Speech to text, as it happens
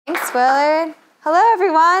Thanks, Willard. Hello,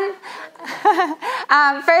 everyone.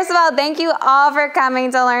 First of all, thank you all for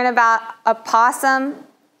coming to learn about opossum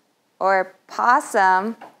or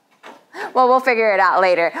possum. Well, we'll figure it out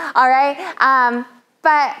later, all right?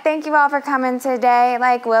 But thank you all for coming today.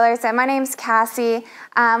 Like Willard said, my name's Cassie.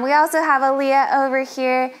 We also have Aaliyah over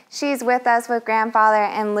here. She's with us with grandfather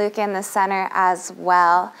and Luke in the center as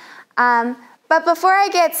well. But before I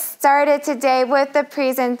get started today with the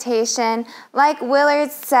presentation, like Willard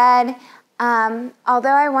said,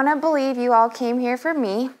 although I want to believe you all came here for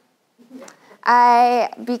me, I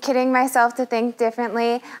be kidding myself to think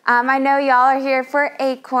differently. I know y'all are here for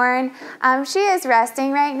Acorn. She is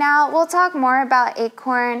resting right now. We'll talk more about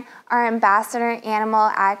Acorn, our ambassador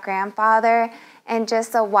animal at Grandfather, in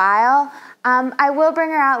just a while. I will bring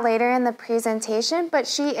her out later in the presentation, but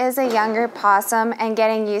she is a younger possum and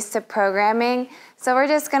getting used to programming. So we're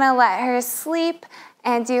just going to let her sleep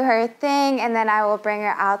and do her thing, and then I will bring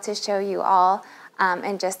her out to show you all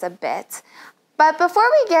in just a bit. But before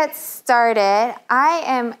we get started, I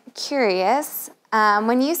am curious,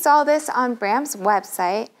 when you saw this on Bram's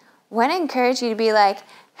website, what encouraged you to be like,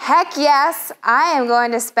 heck yes, I am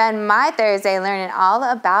going to spend my Thursday learning all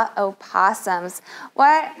about opossums?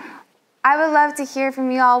 What? I would love to hear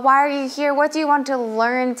from you all. Why are you here? What do you want to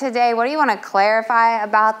learn today? What do you want to clarify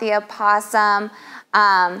about the opossum?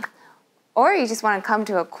 Or you just want to come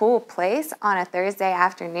to a cool place on a Thursday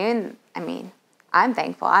afternoon? I mean, I'm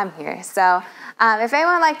thankful I'm here. So if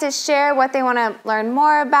anyone would like to share what they want to learn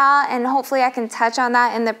more about, and hopefully I can touch on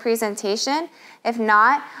that in the presentation. If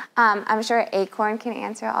not, I'm sure Acorn can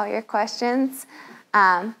answer all your questions.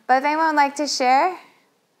 But if anyone would like to share,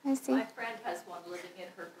 let me see. My friend has one living in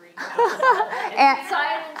her greenhouse. And since I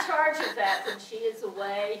am in charge of that, when she is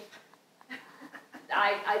away,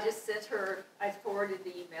 I just sent her, I forwarded the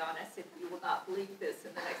email, and I said, you will not believe this,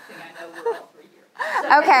 and the next thing I know, we're all 3 years.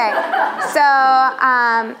 Okay, so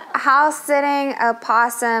house sitting,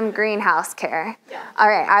 opossum, greenhouse care. Yeah. All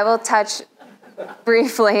right, I will touch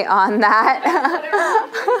briefly on that.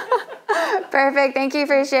 Perfect, thank you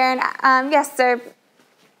for sharing. Yes, sir.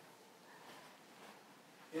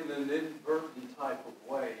 In an inadvertent type of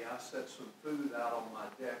way, I set some food out on my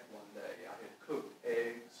deck one day. I had cooked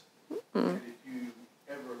eggs, and if you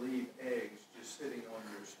ever leave eggs just sitting on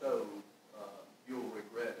your stove, you'll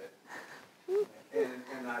regret it.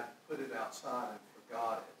 And I put it outside and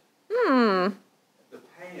forgot it. The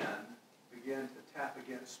pan began to tap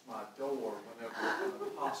against my door whenever an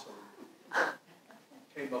opossum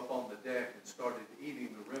came up on the deck and started eating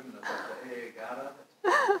the remnant of the egg out of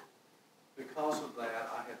it. Because of that,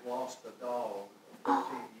 I had lost a dog of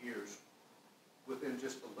 15 years within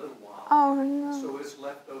just a little while. Oh, no. So its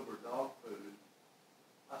leftover dog food,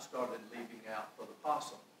 I started leaving out for the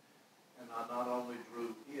possum. And I not only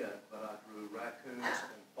drew it, but I drew raccoons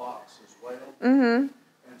and fox as well. And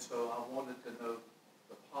so I wanted to know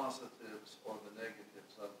the positives or the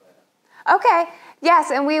negatives of that. Okay,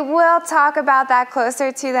 yes, and we will talk about that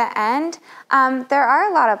closer to the end. There are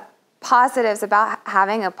a lot of positives about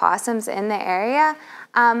having opossums in the area,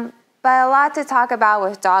 but a lot to talk about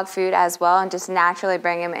with dog food as well, and just naturally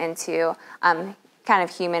bring them into kind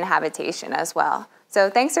of human habitation as well. So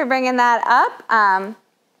thanks for bringing that up.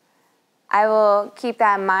 I will keep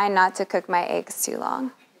that in mind not to cook my eggs too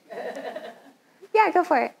long. Yeah, go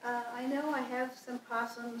for it. I know I have some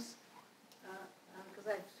possums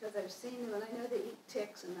because I've seen them, and I know they eat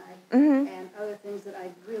ticks and other things that I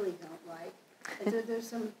really don't like. And so there's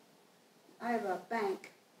some. I have a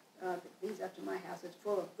bank that leads up to my house. It's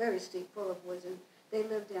full of very steep, full of woods, and they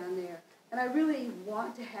live down there. And I really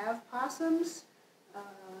want to have possums,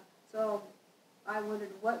 so I wondered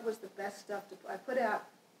what was the best stuff to put. I put out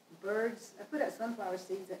birds. I put out sunflower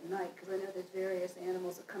seeds at night because I know there's various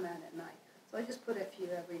animals that come out at night. So I just put a few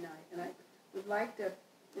every night, and I would like to,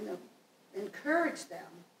 encourage them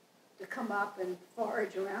to come up and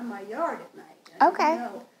forage around my yard at night. I don't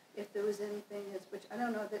know if there was anything which I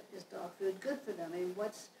don't know that is dog food good for them. I mean,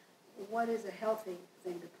 what is a healthy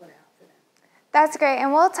thing to put out for them? That's great,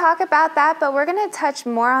 and we'll talk about that, but we're going to touch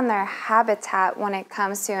more on their habitat when it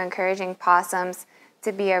comes to encouraging possums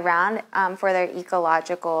to be around for their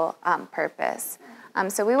ecological purpose.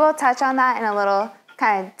 So we will touch on that in a little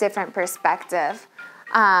kind of different perspective.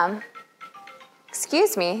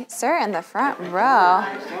 Excuse me, sir, in the front row.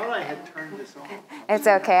 I thought I had turned this on. It's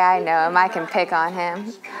okay, I know him. I can pick on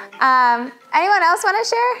him. Anyone else want to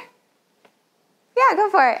share? Yeah, go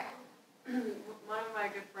for it. One of my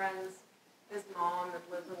good friends, his mom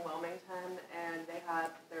lives in Wilmington, and they had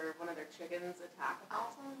one of their chickens attack a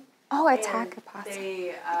possum. Oh, attack a possum.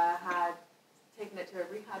 They had taken it to a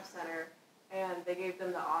rehab center, and they gave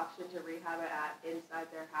them the option to rehab it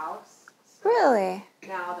inside their house. So Really?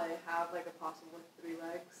 now they have like a possum with 3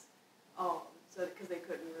 legs. So because they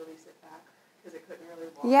couldn't really sit back because it couldn't really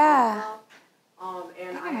walk. Yeah. Well.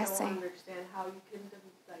 And I don't Interesting. understand how you can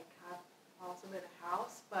like have a possum in a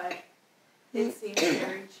house, but it seems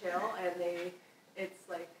very chill, and it's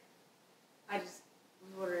like, I just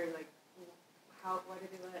was wondering like, why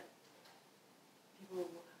did they let people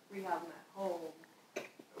rehab them at home?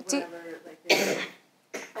 Whatever,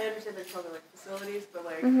 I understand there's probably like facilities, but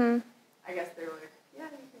like, I guess they're like, yeah,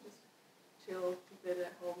 you can just chill, keep it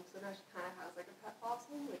at home. So now she kind of has like a pet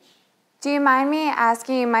possum, which. Do you mind me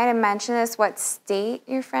asking, you might have mentioned this, what state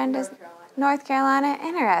your friend is? North Carolina. North Carolina?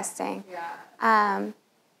 Interesting. Yeah.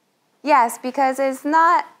 Yes, because it's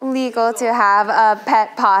not legal to have a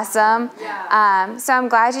pet possum. Yeah. So I'm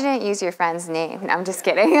glad you didn't use your friend's name. No, I'm just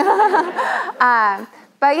kidding. But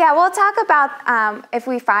yeah, we'll talk about if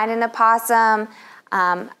we find an opossum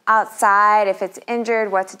outside, if it's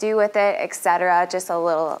injured, what to do with it, etc., just a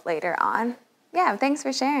little later on. Yeah, thanks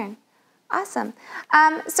for sharing. Awesome. So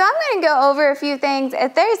I'm going to go over a few things.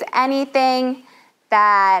 If there's anything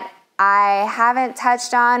that I haven't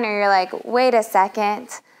touched on, or you're like, wait a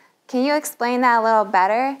second, can you explain that a little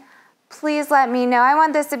better? Please let me know. I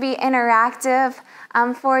want this to be interactive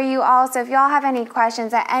for you all. So if y'all have any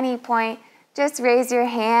questions at any point, just raise your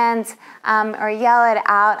hand or yell it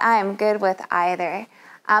out. I am good with either.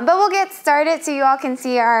 But we'll get started so you all can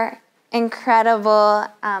see our incredible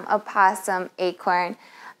opossum Acorn.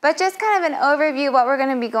 But just kind of an overview, what we're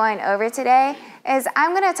going to be going over today is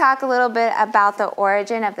I'm going to talk a little bit about the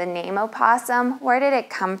origin of the name opossum. Where did it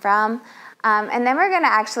come from? And then we're going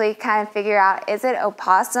to actually kind of figure out, is it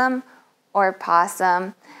opossum or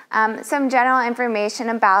possum? Some general information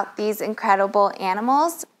about these incredible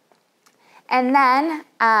animals. And then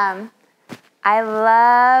I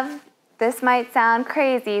love, this might sound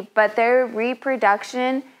crazy, but their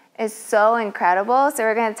reproduction is so incredible. So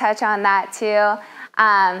we're going to touch on that too.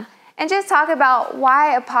 And just talk about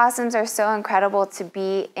why opossums are so incredible to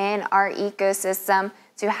be in our ecosystem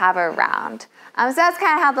to have around. So that's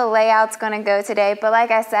kind of how the layout's going to go today. But like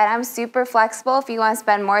I said, I'm super flexible. If you want to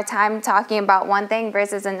spend more time talking about one thing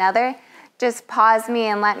versus another, just pause me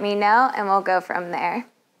and let me know, and we'll go from there.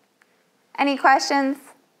 Any questions?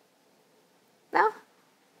 No?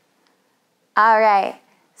 All right.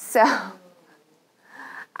 So,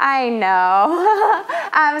 I know.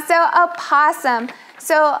 So opossum.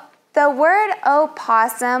 So the word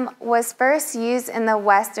opossum was first used in the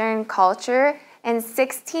Western culture in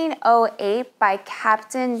 1608 by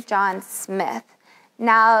Captain John Smith.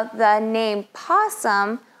 Now, the name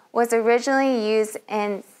possum was originally used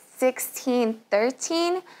in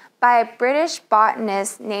 1613 by a British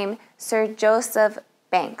botanist named Sir Joseph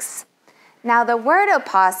Banks. Now, the word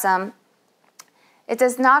opossum, it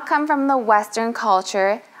does not come from the Western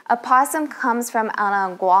culture. Opossum comes from an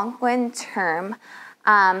Algonquin term,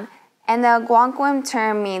 and the Algonquin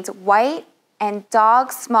term means white and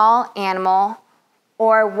dog, small animal,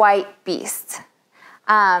 or white beast.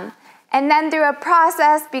 And then through a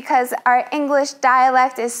process, because our English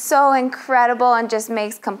dialect is so incredible and just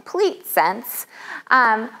makes complete sense,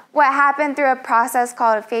 what happened through a process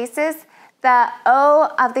called aphasis, the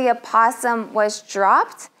O of the opossum was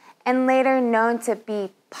dropped and later known to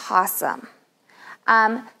be possum.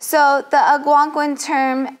 So the Algonquin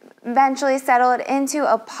term eventually settled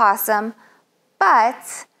into opossum,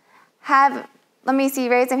 but let me see,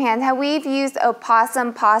 raise some hands. Have we used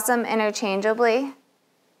opossum, possum interchangeably?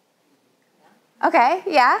 Okay,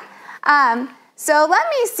 yeah. So let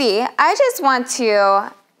me see. I just want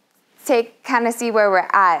to kind of see where we're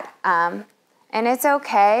at. And it's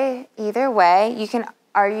okay either way. You can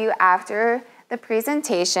argue after the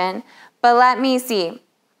presentation, but let me see.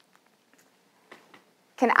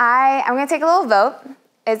 I'm going to take a little vote.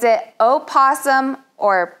 Is it opossum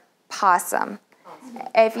or possum?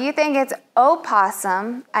 If you think it's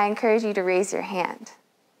opossum, I encourage you to raise your hand.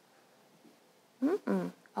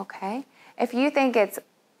 Okay. If you think it's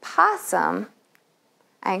possum,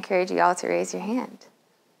 I encourage you all to raise your hand.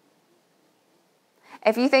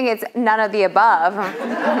 If you think it's none of the above,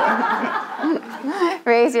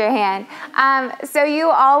 raise your hand. So you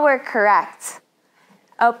all were correct.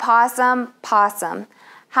 Opossum, possum.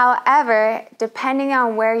 However, depending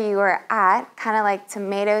on where you are at, kind of like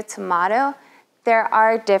tomato, tomato, there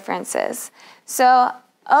are differences. So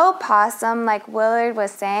opossum, like Willard was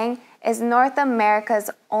saying, is North America's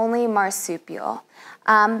only marsupial.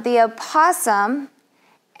 The opossum,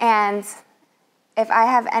 and if I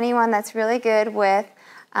have anyone that's really good with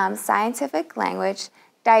scientific language,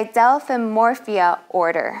 Didelphimorphia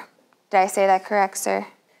order. Did I say that correct, sir?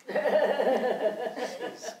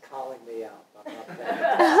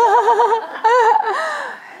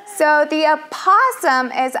 So the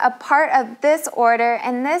opossum is a part of this order,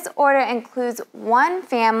 and this order includes one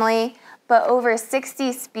family, but over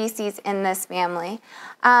 60 species in this family.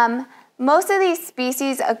 Most of these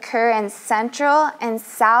species occur in Central and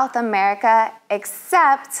South America,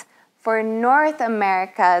 except for North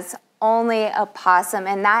America's only opossum,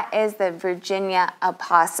 and that is the Virginia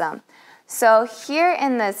opossum. So here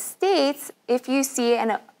in the States, if you see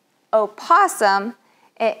an opossum,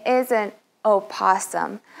 it is an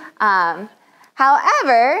opossum.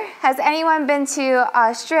 However, has anyone been to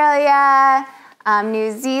Australia,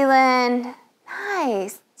 New Zealand?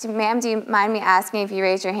 Nice. Ma'am, do you mind me asking if you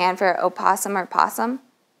raised your hand for opossum or possum?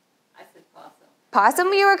 I said possum.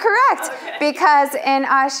 Possum, you were correct. Okay. Because in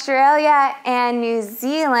Australia and New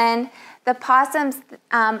Zealand, the possums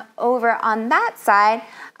over on that side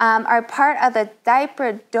are part of the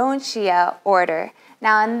Diprotodontia order.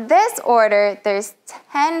 Now in this order, there's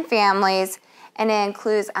 10 families, and it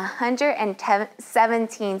includes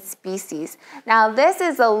 117 species. Now this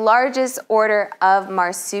is the largest order of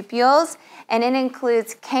marsupials, and it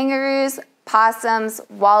includes kangaroos, possums,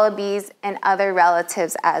 wallabies, and other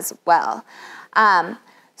relatives as well.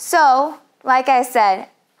 So, like I said,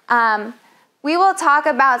 we will talk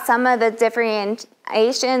about some of the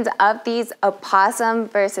differentiations of these opossum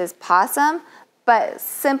versus possum, but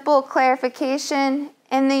simple clarification,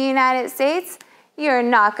 in the United States, you're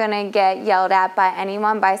not going to get yelled at by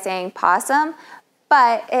anyone by saying possum,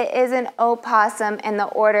 but it is an opossum, and the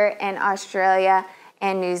order in Australia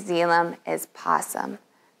and New Zealand is possum.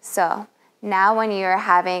 So now when you're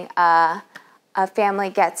having a family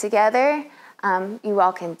get-together, you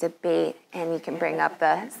all can debate, and you can bring up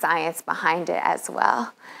the science behind it as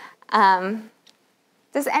well.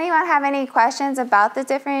 Does anyone have any questions about the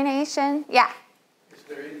differentiation? Yeah? Is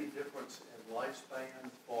there any difference in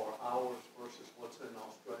lifespan for ours versus what's in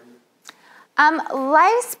Australia?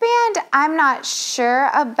 Lifespan, I'm not sure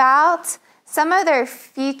about. Some of their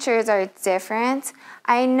features are different.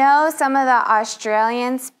 I know some of the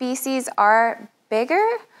Australian species are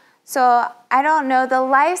bigger, so I don't know. The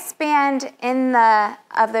lifespan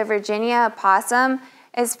of the Virginia opossum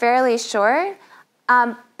is fairly short,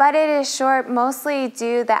 but it is short mostly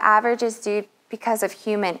the average is due because of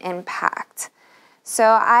human impact. So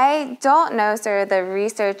I don't know sort of the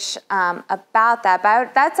research about that,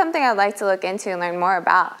 but that's something I'd like to look into and learn more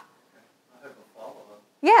about. I have a follow-up.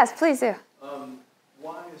 Yes, please do.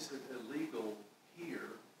 Why is it illegal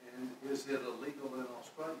here, and is it illegal in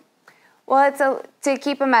Australia? Well, it's to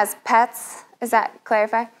keep them as pets. Is that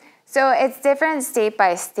clarified? So it's different state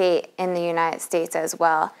by state in the United States as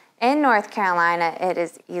well. In North Carolina, it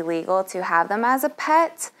is illegal to have them as a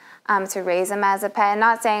pet, to raise them as a pet. I'm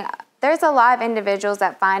not saying there's a lot of individuals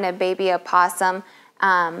that find a baby opossum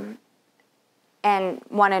and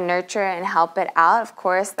want to nurture and help it out. Of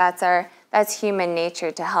course, that's human nature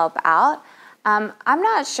to help out. I'm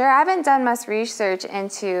not sure. I haven't done much research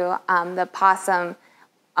into the possum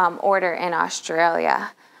order in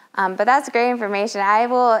Australia. But that's great information. I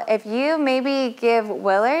will, if you maybe give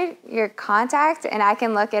Willard your contact and I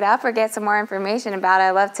can look it up or get some more information about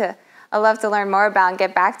it, I'd love to learn more about and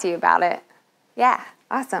get back to you about it. Yeah,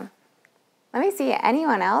 awesome. Let me see,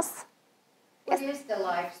 anyone else? What is the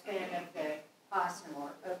lifespan of the possum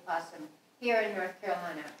or opossum here in North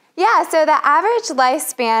Carolina? Yeah, so the average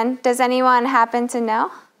lifespan, does anyone happen to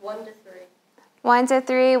know? 1 to 3. 1 to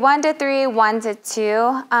 3, 1 to 3, 1 to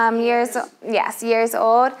 2 years. Yes, years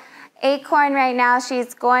old. Acorn right now,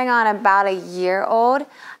 she's going on about a year old.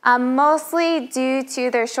 Mostly due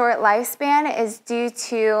to their short lifespan is due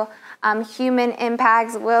to human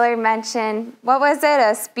impacts. Willard mentioned, what was it,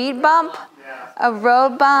 a speed bump? Yeah. A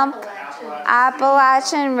road bump?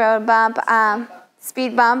 Appalachian road bump,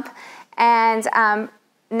 speed bump, and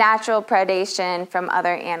natural predation from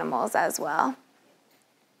other animals as well.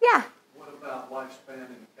 Yeah. What about lifespan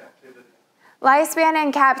in captivity? Lifespan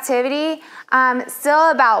in captivity, still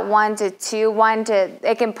about 1 to 2.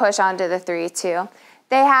 It can push on to the 3 too.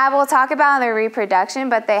 We'll talk about their reproduction,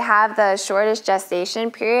 but they have the shortest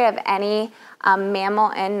gestation period of any mammal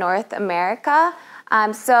in North America.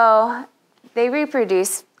 So they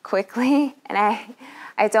reproduce quickly, and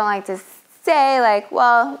I don't like to say like,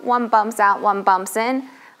 well, one bumps out, one bumps in,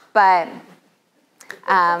 but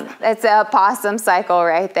it's a opossum cycle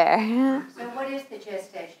right there. So what is the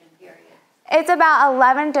gestation period? It's about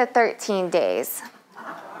 11 to 13 days.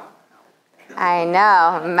 I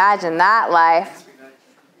know, imagine that life.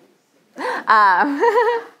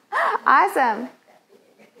 Awesome.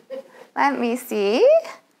 Let me see.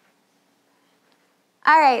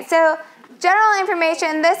 All right, so general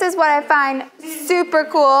information, this is what I find super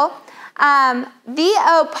cool. The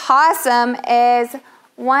opossum is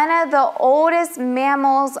one of the oldest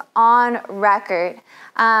mammals on record.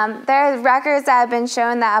 There are records that have been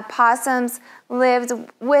shown that opossums lived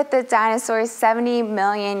with the dinosaurs 70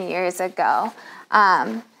 million years ago.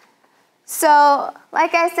 So,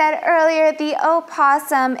 like I said earlier, the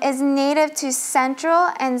opossum is native to central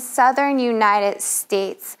and southern United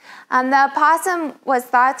States. The opossum was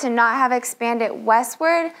thought to not have expanded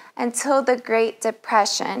westward until the Great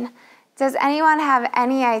Depression. Does anyone have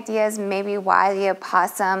any ideas maybe why the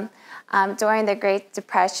opossum during the Great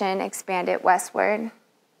Depression expanded westward?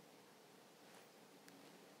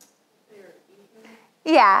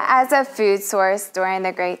 Yeah, as a food source during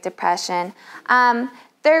the Great Depression.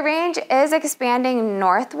 Their range is expanding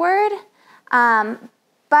northward,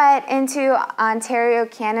 but into Ontario,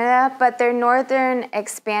 Canada, but their northern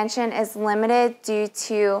expansion is limited due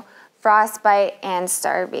to frostbite and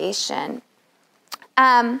starvation.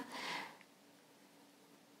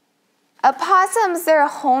 Opossums, their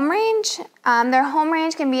home range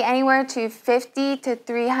can be anywhere to 50 to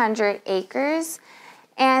 300 acres,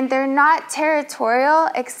 and they're not territorial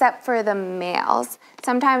except for the males.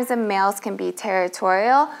 Sometimes the males can be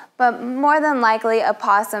territorial, but more than likely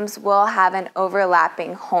opossums will have an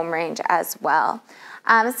overlapping home range as well.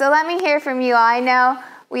 So let me hear from you all. I know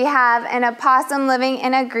we have an opossum living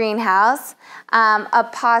in a greenhouse, a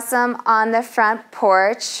possum on the front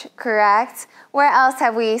porch, correct? Where else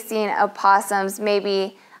have we seen opossums,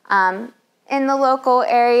 maybe in the local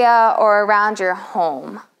area or around your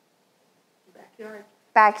home?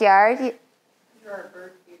 Backyard? You're a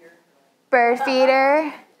bird feeder. Bird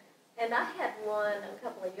feeder? And I had one a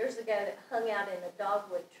couple of years ago that hung out in a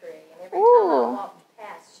dogwood tree, and every Ooh. time I walked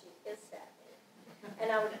past, she hissed at me.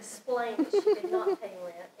 And I would explain that she did not pay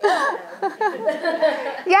rent.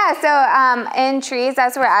 Yeah, so in trees,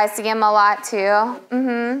 that's where I see them a lot too.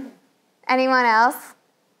 Mm-hmm. Anyone else?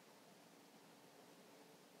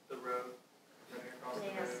 The road, running across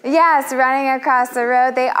the road. Yes, running across the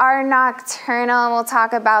road. They are nocturnal, and we'll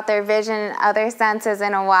talk about their vision and other senses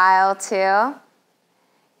in a while too.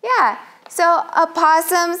 Yeah, so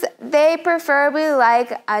opossums, they preferably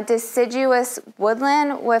like a deciduous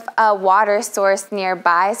woodland with a water source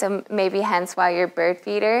nearby, so maybe hence why you're bird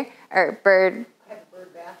feeder, or bird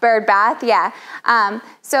bath, yeah.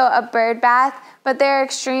 So a bird bath, but they're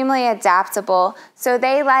extremely adaptable. So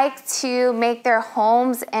they like to make their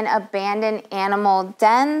homes in abandoned animal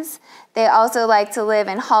dens. They also like to live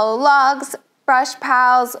in hollow logs, brush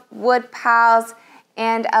piles, wood piles,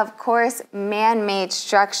 and of course, man-made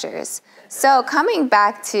structures. So coming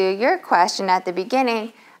back to your question at the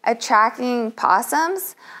beginning, attracting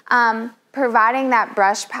possums, providing that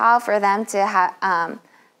brush pile for them to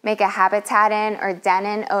make a habitat in or den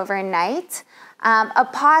in overnight.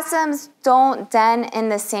 Opossums don't den in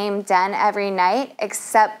the same den every night,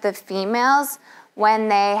 except the females. When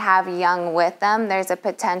they have young with them, there's a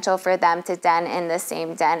potential for them to den in the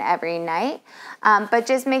same den every night. But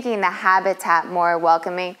just making the habitat more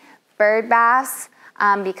welcoming. Bird baths,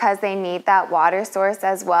 because they need that water source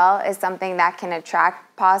as well, is something that can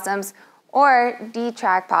attract possums or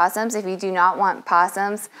detract possums. If you do not want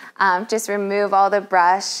possums, just remove all the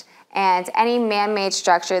brush and any man-made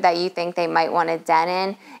structure that you think they might want to den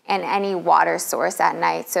in, and any water source at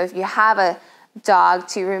night. So if you have a dog,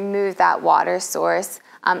 to remove that water source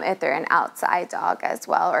if they're an outside dog as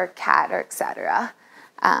well, or cat, or etc.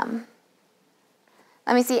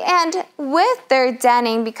 Let me see. And with their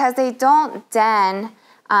denning, because they don't den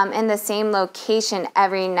in the same location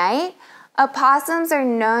every night, opossums are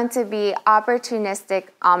known to be opportunistic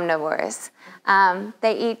omnivores.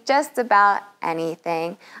 They eat just about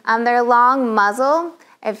anything. Their long muzzle,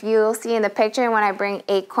 if you'll see in the picture when I bring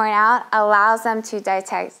Acorn out, allows them to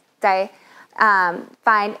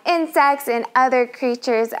find insects and other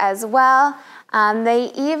creatures as well.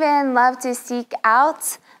 They even love to seek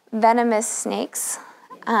out venomous snakes,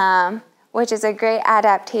 which is a great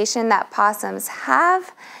adaptation that possums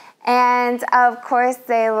have. And of course,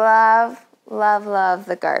 they love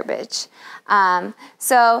the garbage.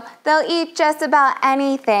 So they'll eat just about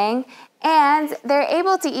anything, and they're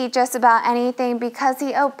able to eat just about anything because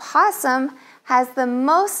the opossum has the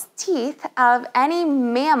most teeth out of any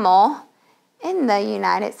mammal in the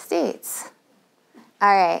United States.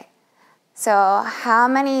 All right, so how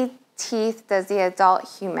many teeth does the adult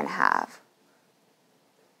human have?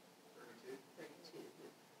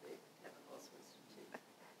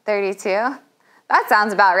 32? That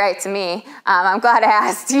sounds about right to me. I'm glad I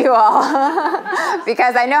asked you all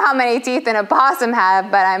because I know how many teeth an opossum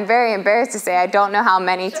have, but I'm very embarrassed to say I don't know how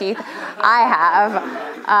many teeth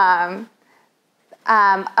I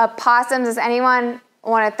have. Opossums, does anyone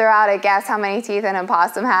want to throw out a guess how many teeth an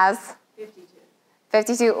opossum has? 52.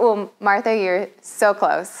 52. Oh, Martha, you're so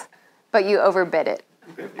close, but you overbid it.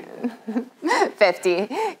 50.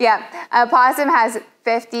 Yeah, a possum has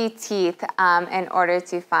 50 teeth in order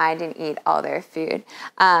to find and eat all their food.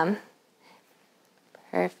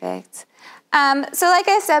 Perfect. So like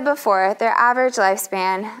I said before, their average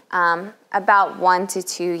lifespan, about 1 to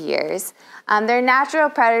 2 years. Their natural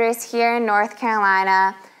predators here in North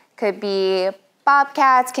Carolina could be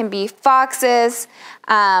bobcats, can be foxes,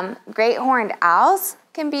 great horned owls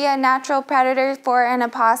can be a natural predator for an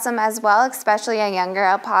opossum as well, especially a younger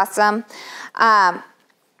opossum.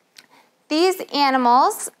 These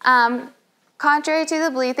animals, contrary to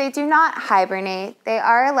the belief, they do not hibernate. They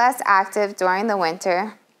are less active during the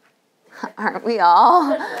winter. Aren't we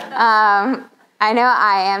all? I know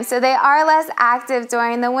I am. So they are less active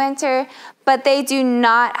during the winter, but they do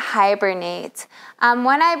not hibernate.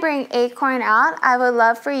 When I bring Acorn out, I would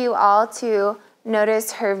love for you all to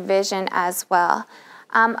notice her vision as well.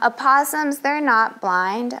 Opossums, they're not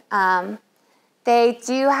blind. They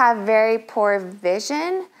do have very poor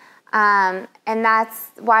vision, and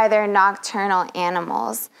that's why they're nocturnal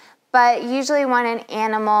animals. But usually when an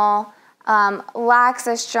animal lacks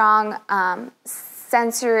a strong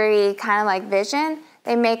sensory kind of like vision,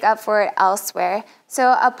 they make up for it elsewhere.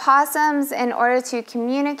 So opossums, in order to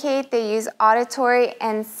communicate, they use auditory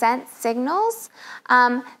and scent signals.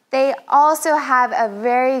 They also have a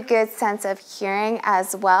very good sense of hearing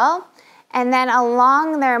as well. And then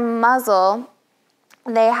along their muzzle,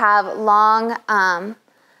 they have long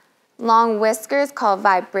whiskers called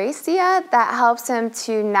vibracia that helps them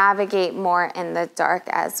to navigate more in the dark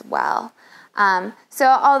as well. So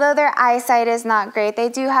although their eyesight is not great, they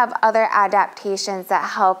do have other adaptations that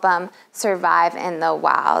help them survive in the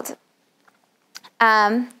wild.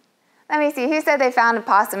 Let me see, who said they found a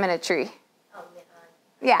possum in a tree?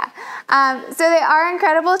 Yeah, so they are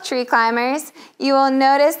incredible tree climbers. You will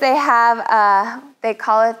notice they have, they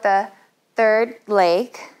call it the third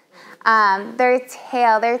leg. Their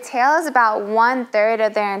tail is about 1/3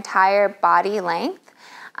 of their entire body length,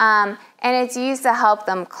 and it's used to help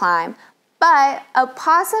them climb. But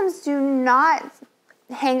opossums do not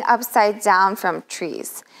hang upside down from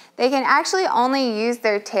trees. They can actually only use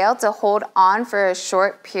their tail to hold on for a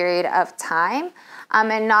short period of time,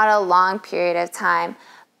 and not a long period of time.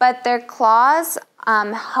 But their claws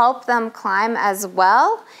help them climb as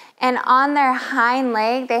well. And on their hind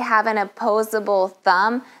leg, they have an opposable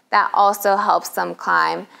thumb that also helps them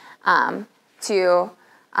climb to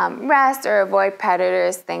rest or avoid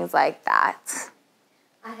predators, things like that.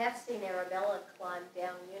 I have seen Arabella climb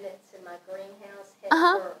down units in my greenhouse head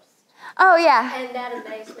first. Oh, yeah. And that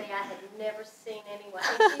amazed me. I had never seen anyone.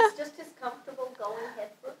 And she's just as comfortable going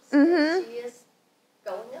head first as she is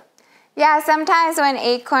going up. Yeah, sometimes when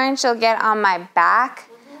Acorn, she'll get on my back,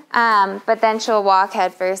 but then she'll walk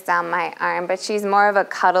head first down my arm. But she's more of a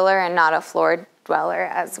cuddler and not a floor dweller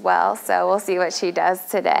as well, so we'll see what she does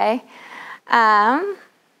today. Let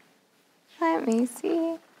me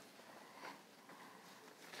see.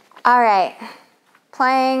 All right,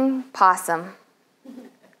 playing possum.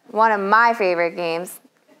 One of my favorite games.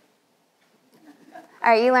 All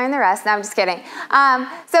right, you learn the rest. No, I'm just kidding.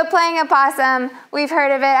 So playing a possum, we've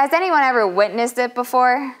heard of it. Has anyone ever witnessed it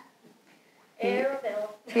before? Arabella.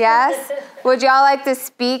 Yes? Would y'all like to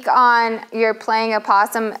speak on your playing a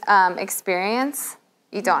possum experience?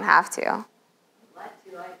 You don't have to. I'd like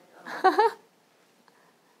to. There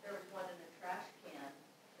was one in a trash can,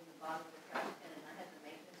 in the bottom of the trash can, and I had the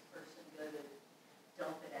maintenance person go to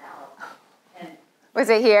dump it out. And Was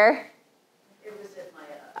it here? it was at my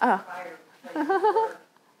prior place of work,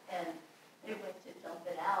 and they went to dump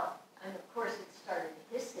it out, and of course it started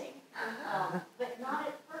hissing, but not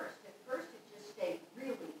at first. At first it just stayed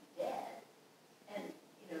really dead, and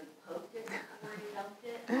you poked it before you dumped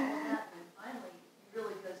it, and all that, and finally he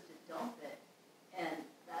really goes to dump it, and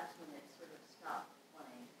that's when it sort of stopped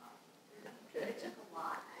playing. It took a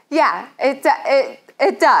lot. Yeah, it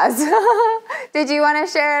does. Did you want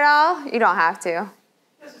to share it all? You don't have to.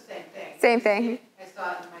 It was the same thing. Same thing. I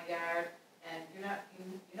saw it in my yard, and you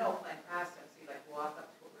playing possum, so you walk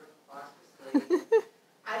up to it real cautiously.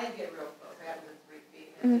 I didn't get real close. I got within 3 feet,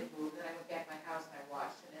 and it moved. And I went back to my house and I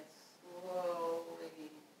watched, and it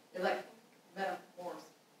slowly, it metamorphosed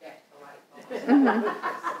back to life.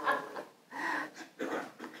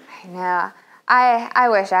 I know. I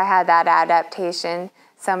wish I had that adaptation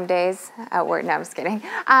some days at work. No, I'm just kidding.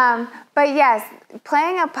 But yes,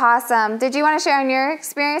 playing a possum. Did you want to share on your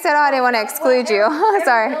experience at all? I didn't want to exclude you.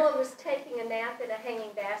 Sorry. Arabella was taking a nap in a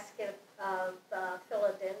hanging basket of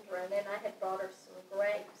philodendron, and I had brought her some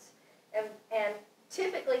grapes. And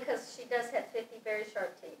typically, because she does have 50 very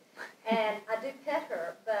sharp teeth, and I do pet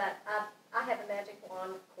her, but I have a magic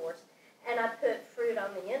wand, of course, and I put fruit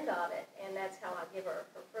on the end of it, and that's how I give her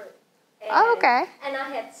fruit. And, Oh, okay. And I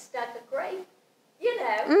had stuck a grape, you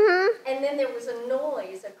know, and then there was a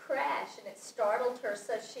noise, a crash, and it startled her,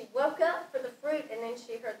 so she woke up for the fruit, and then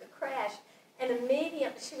she heard the crash, and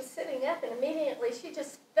immediately, she was sitting up, and immediately she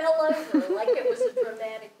just fell over like it was a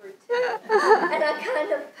dramatic routine. And I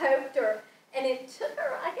kind of poked her, and it took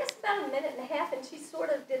her, I guess, about a minute and a half, and she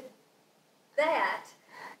sort of did that.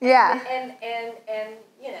 Yeah. And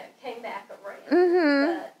you know, came back around.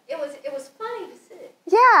 But it was funny to see.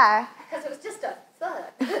 Yeah. Because it was just a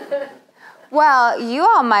thud. Well, you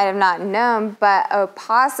all might have not known, but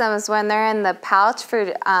opossums, when they're in the pouch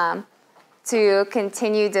for to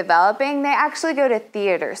continue developing, they actually go to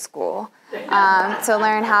theater school to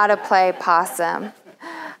learn how to play possum.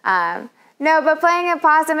 No, but playing a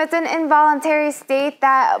possum, it's an involuntary state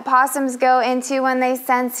that opossums go into when they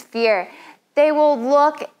sense fear. They will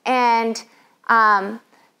look and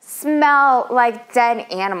smell like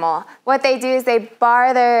dead animal. What they do is they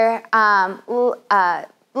bar their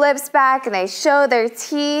lips back and they show their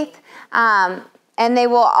teeth, and they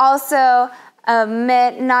will also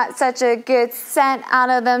emit not such a good scent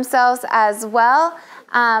out of themselves as well.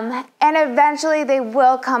 And eventually they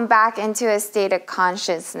will come back into a state of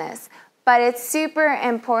consciousness. But it's super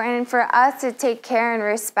important for us to take care and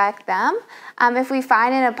respect them. If we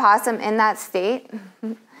find an opossum in that state,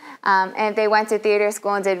 and if they went to theater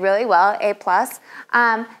school and did really well, A+,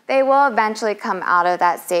 they will eventually come out of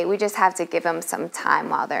that state. We just have to give them some time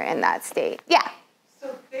while they're in that state. Yeah?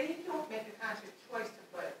 So they don't make a conscious choice to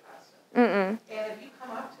play a possum. And if you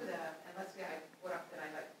come up to them, and let's say I went up and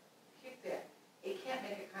I like kicked it, it can't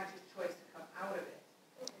make a conscious choice to come out of it.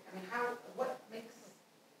 I mean, what makes,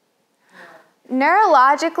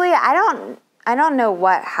 Neurologically, I don't know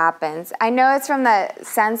what happens. I know it's from the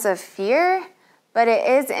sense of fear, but it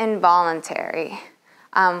is involuntary,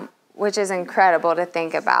 which is incredible to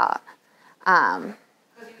think about. Because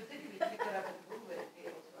you would think if you pick it up and move it, it'd be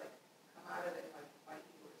able to like come out of it and like fight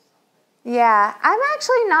you or something. Yeah, I'm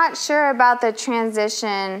actually not sure about the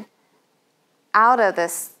transition out of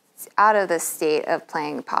the state of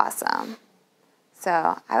playing possum.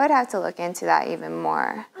 So I would have to look into that even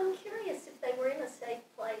more. I'm curious if they were in a safe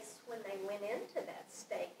place when they went into that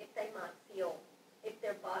state, if they might feel, if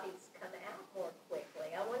their bodies come out more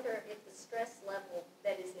quickly. I wonder if the stress level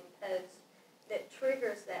that is imposed that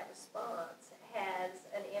triggers that response has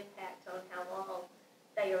an impact on how long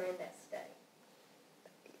they are in that state.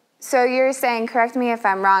 So you're saying, correct me if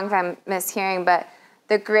I'm wrong, if I'm mishearing, but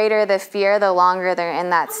the greater the fear, the longer they're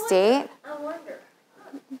in that state? I wonder.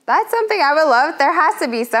 That's something I would love. There has to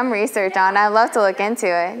be some research on. I'd love to look into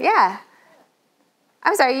it. Yeah.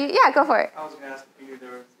 I'm sorry. Yeah, go for it. I was going to ask if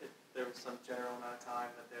there was some general amount of time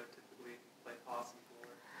that they would typically play possum for.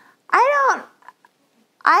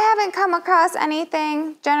 I haven't come across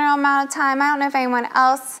anything general amount of time. I don't know if anyone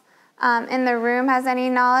else in the room has any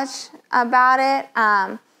knowledge about it,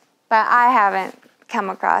 but I haven't come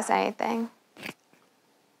across anything.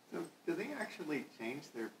 So do they actually change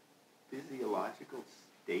their physiological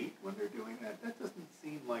state when they're doing that? That doesn't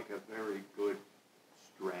seem like a very good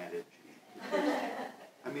strategy.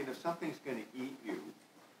 I mean, if something's going to eat you,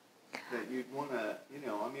 that you'd want to,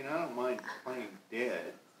 I mean, I don't mind playing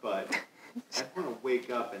dead, but I'd want to wake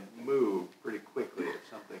up and move pretty quickly if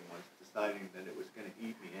something was deciding that it was going to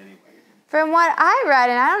eat me anyway. From what I read,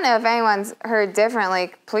 and I don't know if anyone's heard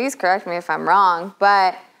differently, please correct me if I'm wrong,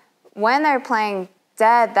 but when they're playing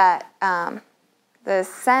dead, that the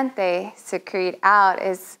scent they secrete out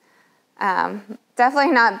is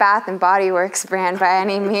definitely not Bath and Body Works brand by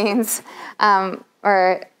any means,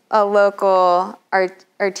 or a local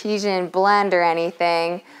artesian blend or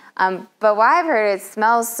anything. But what I've heard, it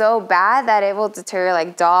smells so bad that it will deter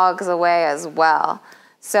like dogs away as well.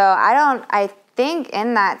 So I think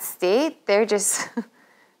in that state, they're just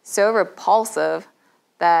so repulsive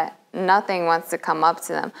that nothing wants to come up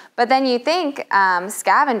to them. But then you think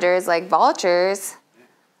scavengers like vultures,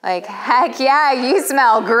 like, heck yeah, you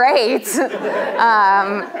smell great. So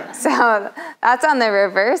that's on the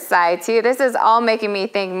reverse side too. This is all making me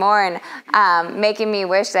think more and making me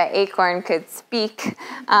wish that Acorn could speak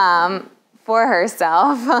for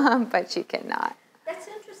herself, but she cannot. That's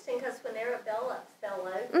interesting because when Arabella fell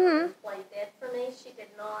over and played dead for me, she did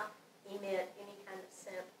not emit any kind of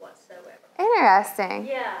scent whatsoever. Interesting.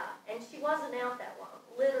 Yeah, and she wasn't out that long,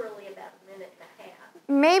 literally about a minute and a half.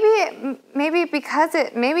 Maybe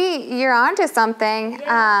you're onto something.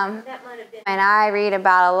 Yeah, that might have been. And I read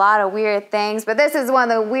about a lot of weird things, but this is one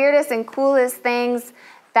of the weirdest and coolest things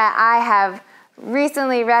that I have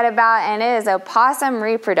recently read about, and it is opossum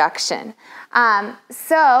reproduction.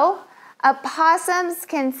 So opossums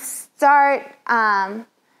can start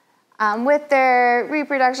with their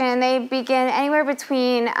reproduction, and they begin anywhere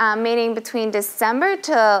between mating between December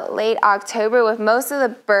to late October, with most of the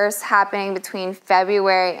births happening between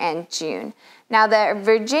February and June. Now, the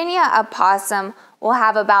Virginia opossum will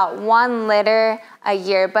have about 1 litter a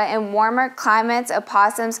year, but in warmer climates,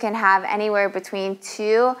 opossums can have anywhere between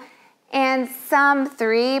 2 and some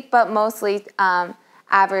 3, but mostly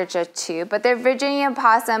average of 2. But the Virginia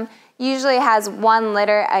opossum usually has 1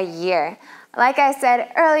 litter a year. Like I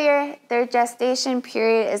said earlier, their gestation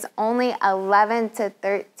period is only 11 to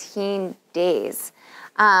 13 days.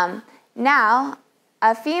 Now,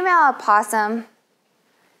 a female opossum,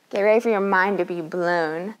 get ready for your mind to be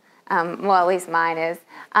blown, well, at least mine is,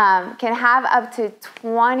 can have up to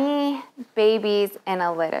 20 babies in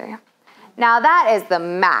a litter. Now, that is the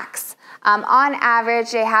max. On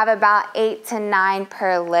average, they have about 8 to 9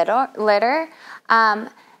 per litter.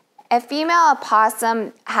 A female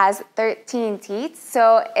opossum has 13 teeth,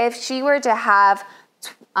 so if she were to have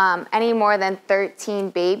any more than 13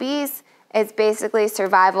 babies, it's basically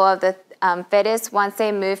survival of the fittest once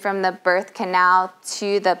they move from the birth canal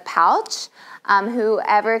to the pouch.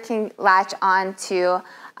 Whoever can latch on to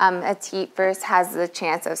a teat first has the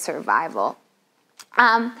chance of survival.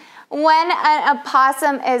 When an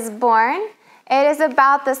opossum is born, it is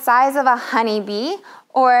about the size of a honeybee,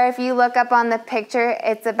 or if you look up on the picture,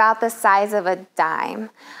 it's about the size of a dime.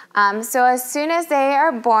 So as soon as they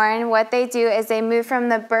are born, what they do is they move from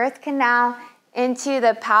the birth canal into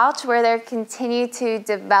the pouch, where they continue to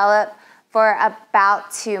develop for about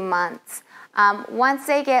 2 months. Once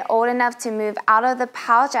they get old enough to move out of the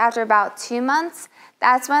pouch after about 2 months,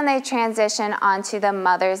 that's when they transition onto the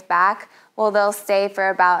mother's back. Well, they'll stay for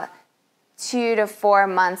about 2 to 4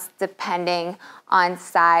 months, depending on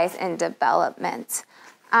size and development.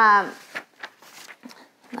 Let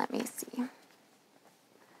me see.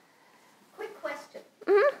 Quick question.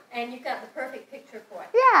 Mm-hmm. And you've got the perfect picture for it.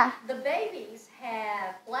 Yeah. The babies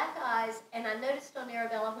have black eyes, and I noticed on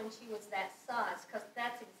Arabella when she was that size, because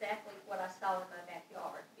that's exactly what I saw in my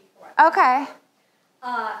backyard before I Okay.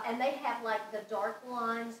 and they have like the dark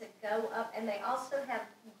lines that go up, and they also have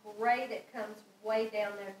gray that comes way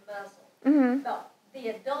down their muzzle. Mm-hmm. But the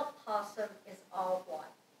adult possum is all white.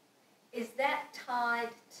 Is that tied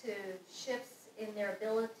to shifts in their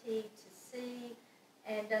ability to see,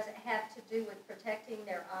 and does it have to do with protecting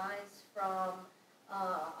their eyes from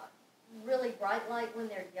really bright light when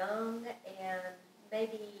they're young, and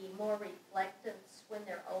maybe more reflectance when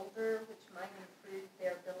they're older, which might improve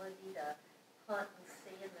their ability to hunt and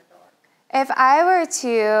see in the dark? If I were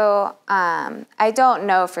to, I don't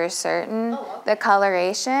know for certain the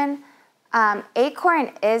coloration.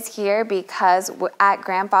 Acorn is here because at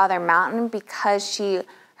Grandfather Mountain, because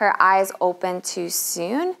her eyes opened too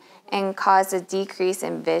soon and caused a decrease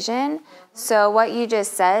in vision. So what you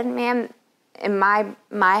just said, ma'am, in my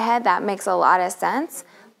head, that makes a lot of sense.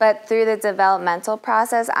 But through the developmental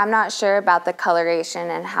process, I'm not sure about the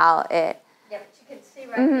coloration and how it. Yeah, but you can see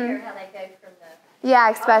right here how they go from the.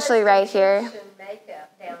 Yeah, especially right here.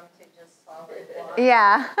 Makeup down to just solid white.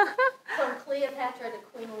 Yeah. From Cleopatra to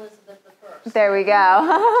Queen Elizabeth I. There we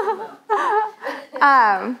go.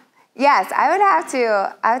 Yes, I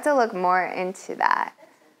have to look more into that.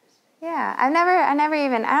 Yeah, I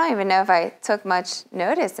don't even know if I took much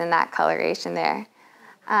notice in that coloration there.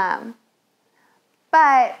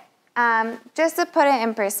 But just to put it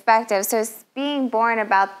in perspective, so being born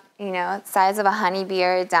about, size of a honeybee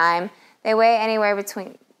or a dime, they weigh anywhere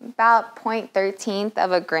between about 0.13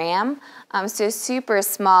 of a gram, so super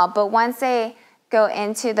small. But once they go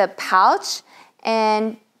into the pouch,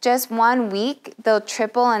 in just 1 week, they'll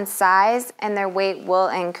triple in size and their weight will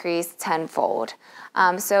increase tenfold.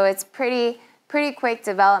 So it's pretty quick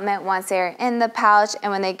development once they're in the pouch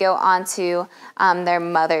and when they go onto their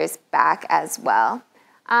mother's back as well.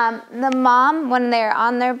 The mom, when they're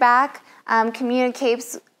on their back,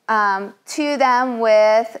 communicates to them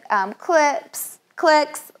with clicks,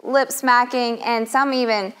 lip smacking, and some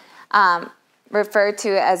even refer to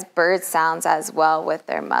it as bird sounds as well with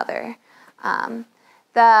their mother.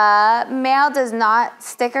 The male does not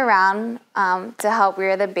stick around to help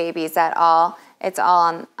rear the babies at all. It's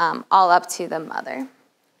all up to the mother.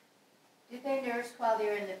 Do they nurse while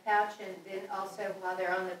they're in the pouch and then also while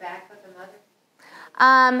they're on the back of the mother?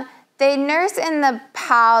 They nurse in the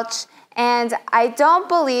pouch, and I don't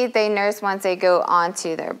believe they nurse once they go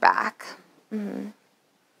onto their back. Mm-hmm.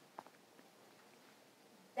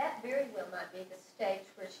 That very well might be the stage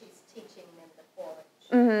where she's teaching them to forage.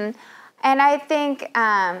 Mm-hmm. And I think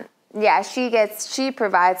Yeah, she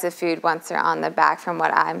provides the food once they're on the back from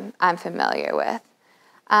what I'm familiar with.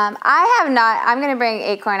 I'm going to bring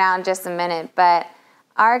Acorn out in just a minute, but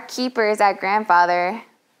our keepers at Grandfather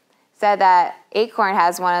said that Acorn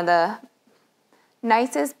has one of the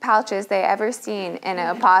nicest pouches they ever seen in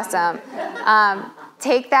an opossum.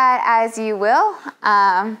 Take that as you will.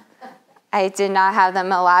 I did not have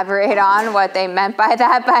them elaborate on what they meant by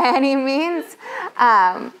that by any means.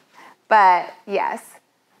 But yes.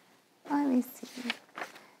 Let me see.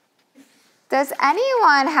 Does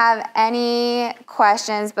anyone have any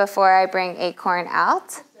questions before I bring Acorn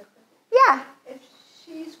out? Yeah. If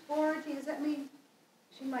she's foraging, does that mean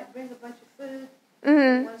she might bring a bunch of food Mm-hmm.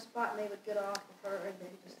 in one spot and they would get off of her and then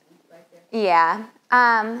just eat right there? Yeah.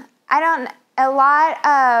 A lot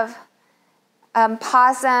of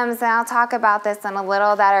possums, and I'll talk about this in a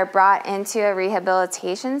little, that are brought into a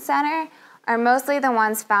rehabilitation center are mostly the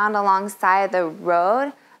ones found alongside the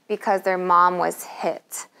road because their mom was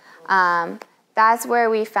hit. That's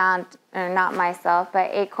where we found, or not myself,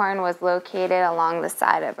 but Acorn was located along the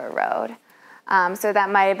side of a road. So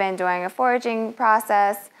that might have been during a foraging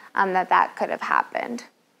process that could have happened.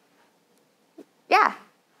 Yeah?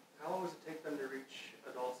 How long does it take them to reach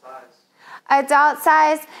adult size? Adult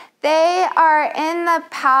size, they are in the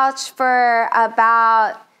pouch for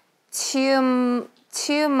about 2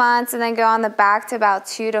 months and then go on the back to about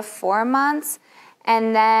 2 to 4 months.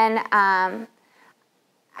 And then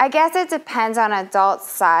I guess it depends on adult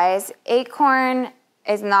size. Acorn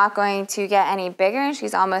is not going to get any bigger, and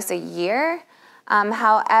she's almost a year.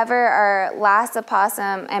 However, our last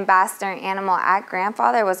opossum ambassador animal at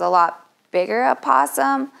Grandfather was a lot bigger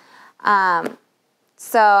opossum.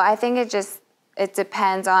 So I think it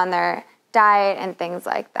depends on their diet and things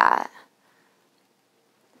like that.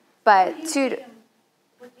 But What do you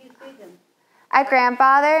feed them? at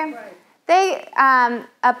Grandfather, Right. they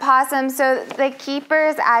opossums. So the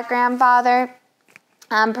keepers at Grandfather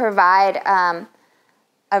provide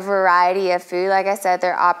a variety of food. Like I said,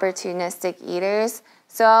 they're opportunistic eaters.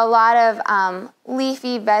 So a lot of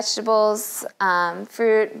leafy vegetables,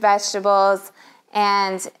 fruit, vegetables,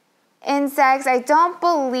 and insects. I don't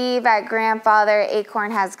believe at Grandfather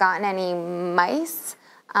Acorn has gotten any mice.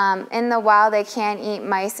 In the wild, they can eat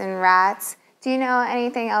mice and rats. Do you know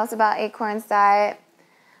anything else about Acorn's diet?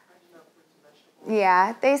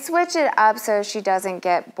 Yeah, they switch it up so she doesn't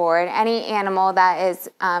get bored. Any animal that is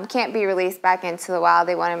can't be released back into the wild,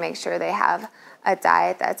 they want to make sure they have a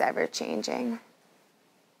diet that's ever changing.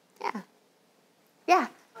 Yeah. Yeah.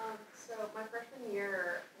 So my freshman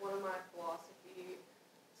year, one of my philosophy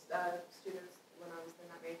students, when I was in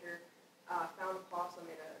that major, found a possum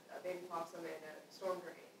a baby possum in a storm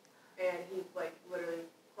drain, and he literally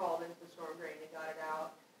crawled into the storm drain and got it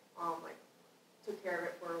out. Took care of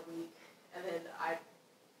it for a week, and then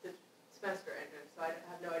the semester ended, so I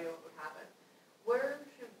have no idea what would happen. Where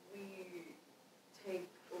should we take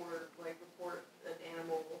or report an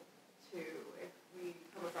animal to if we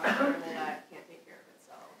come across an animal that can't take care of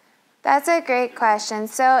itself? That's a great question.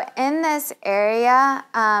 So in this area,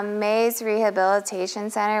 Mays Rehabilitation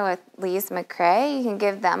Center with Lise McCrae, you can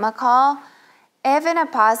give them a call. If an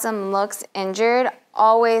opossum looks injured,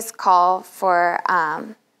 always call for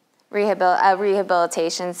a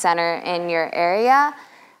rehabilitation center in your area.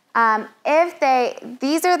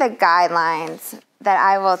 These are the guidelines that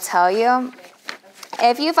I will tell you.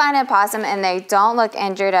 If you find a possum and they don't look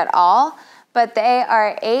injured at all, but they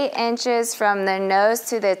are 8 inches from the nose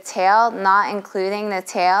to the tail, not including the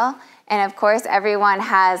tail, and of course everyone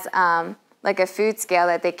has a food scale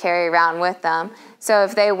that they carry around with them. So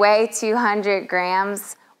if they weigh 200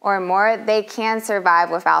 grams or more, they can survive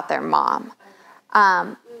without their mom.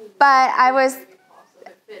 But I was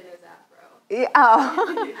but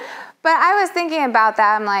I was thinking about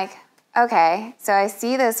that. I'm like, okay, so I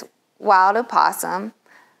see this wild opossum.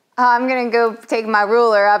 I'm going to go take my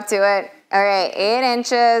ruler up to it. All right, 8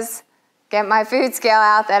 inches, get my food scale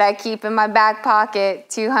out that I keep in my back pocket,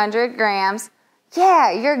 200 grams.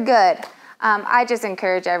 Yeah, you're good. I just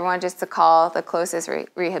encourage everyone just to call the closest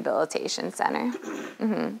rehabilitation center.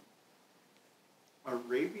 Mm-hmm. Are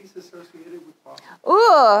rabies associated with possums?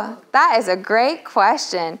 Ooh, that is a great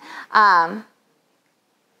question.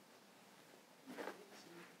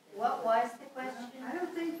 What was the question? I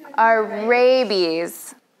don't think there's Are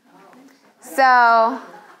rabies. So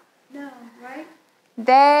no, right?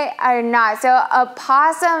 they are not. So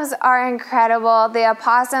opossums are incredible. The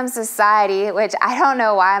Opossum Society, which I don't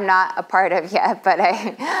know why I'm not a part of yet, but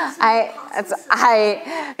it's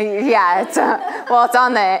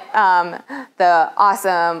on the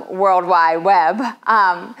awesome World Wide Web.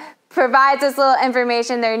 provides us little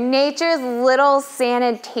information. They're nature's little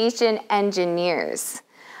sanitation engineers.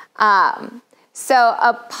 So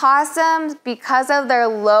opossums, because of their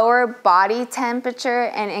lower body temperature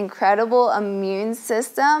and incredible immune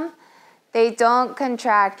system, they don't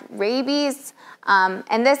contract rabies.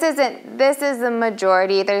 And this is the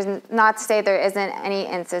majority. There's not to say there isn't any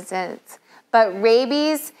instances, but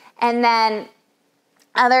rabies and then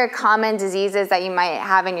other common diseases that you might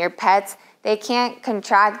have in your pets, they can't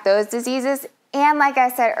contract those diseases. And like I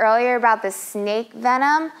said earlier about the snake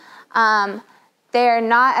venom, they are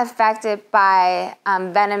not affected by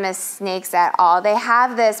venomous snakes at all. They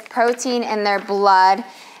have this protein in their blood,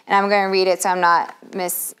 and I'm going to read it so I'm not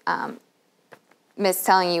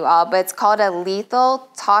mistelling you all, but it's called a lethal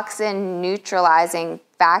toxin neutralizing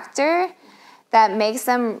factor that makes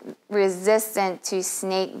them resistant to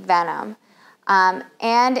snake venom.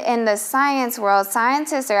 And in the science world,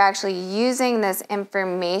 scientists are actually using this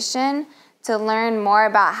information to learn more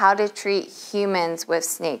about how to treat humans with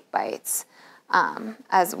snake bites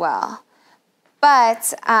as well.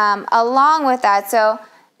 But along with that, so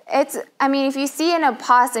if you see an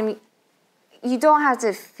opossum, you don't have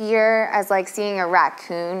to fear as like seeing a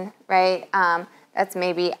raccoon, right? That's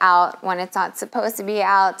maybe out when it's not supposed to be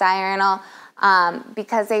out, diurnal,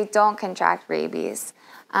 because they don't contract rabies.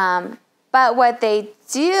 But what they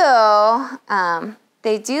do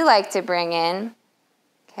like to bring in,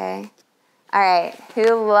 okay? All right,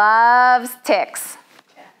 who loves ticks?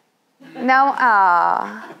 No?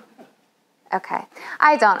 Oh. Okay,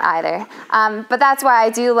 I don't either. But that's why I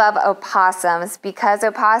do love opossums, because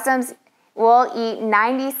opossums will eat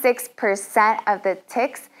 96% of the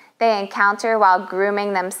ticks they encounter while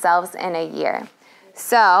grooming themselves in a year.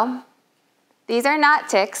 So these are not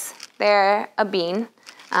ticks, they're a bean,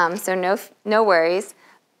 so no worries.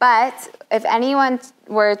 But if anyone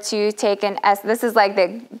were to take this is like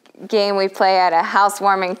the game we play at a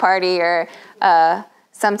housewarming party or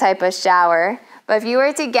some type of shower. But if you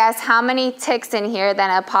were to guess how many ticks in here that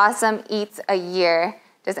an opossum eats a year,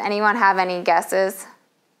 does anyone have any guesses?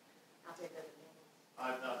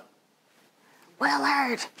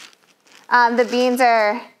 Willard. The beans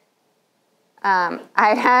are,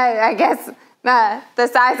 I guess, the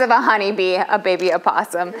size of a honeybee, a baby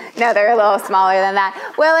opossum. No, they're a little smaller than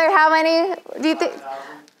that. Willard, how many do you think?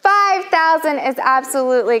 5,000 is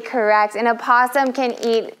absolutely correct. An opossum can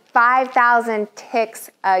eat 5,000 ticks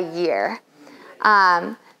a year.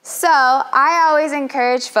 So I always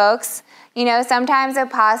encourage folks, sometimes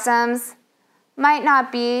opossums might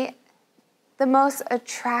not be the most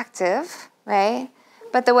attractive, right?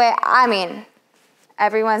 But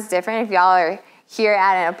everyone's different. If y'all are here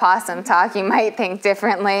at an opossum talk, you might think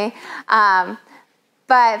differently. But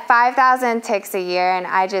 5,000 ticks a year, and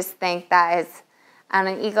I just think that is, on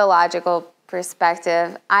an ecological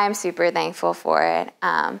perspective, I am super thankful for it.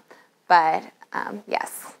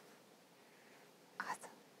 Yes. Awesome.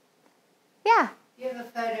 Yeah? Do you have a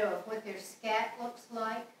photo of what their scat looks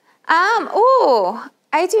like?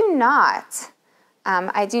 I do not.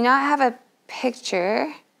 I do not have a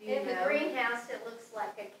picture. In the greenhouse, it looks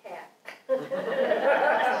like a cat.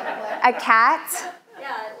 A cat?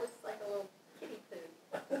 Yeah, it looks like a little kitty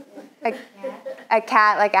poo. A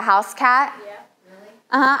cat, like a house cat? Yeah.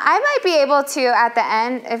 I might be able to at the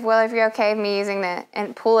end, if you're okay with me using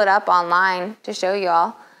and pull it up online to show you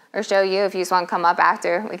all, or show you if you just want to come up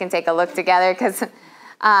after. We can take a look together because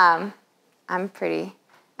I'm pretty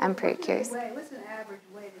curious. What's an average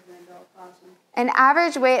weight of an adult possum? An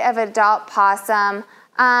average weight of adult possum.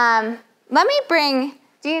 Let me bring.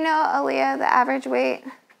 Do you know, Aaliyah, the average weight?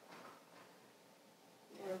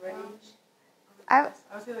 I would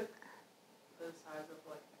say like the size of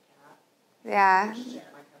like a cat. Yeah.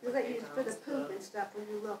 For the poop and stuff, when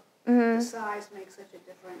you look, the size makes such a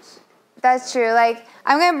difference. That's true. Like,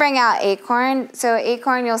 I'm going to bring out Acorn. So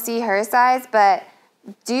Acorn, you'll see her size, but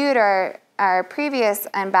Dude, our previous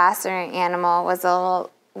ambassador animal,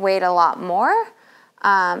 weighed a lot more.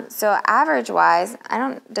 So average-wise,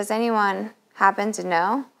 does anyone happen to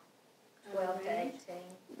know? 12 to 18.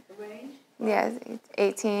 The range? Yeah,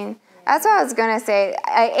 18. That's what I was going to say.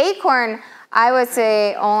 Acorn, I would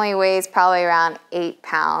say, only weighs probably around 8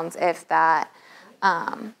 pounds, if that.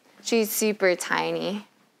 She's super tiny.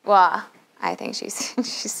 Well, I think she's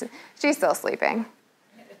still sleeping.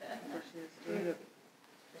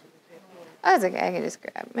 Oh, it's okay. I can just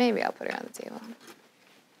grab. Maybe I'll put her on the table.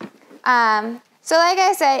 So like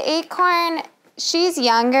I said, Acorn, she's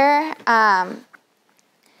younger.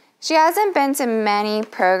 She hasn't been to many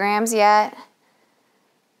programs yet.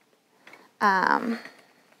 But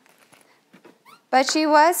she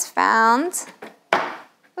was found.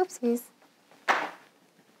 Oopsies.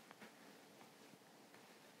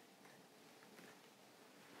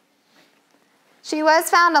 She was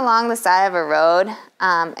found along the side of a road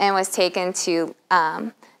and was taken to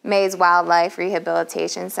Mays Wildlife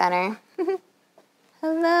Rehabilitation Center.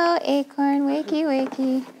 Hello, Acorn. Wakey,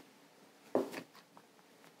 wakey.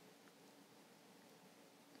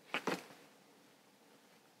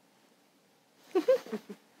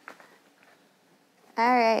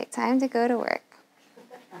 All right, time to go to work.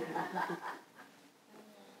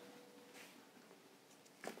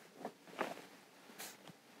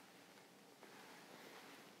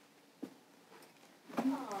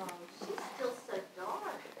 Oh, she's still so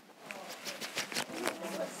dark.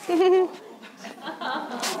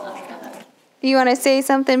 You want to say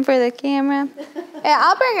something for the camera? Yeah,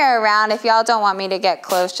 I'll bring her around. If y'all don't want me to get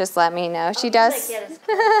close, just let me know. She does. Get as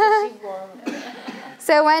close as she won't.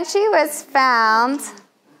 So when she was found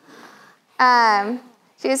alongside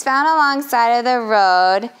of the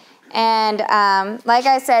road, and like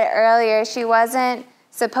I said earlier, she wasn't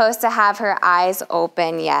supposed to have her eyes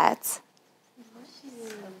open yet. She's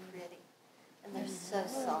so pretty, and they're so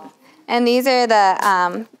soft. And these are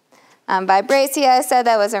the vibratio I said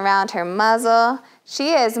that was around her muzzle. She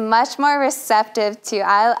is much more receptive to,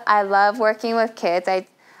 I love working with kids.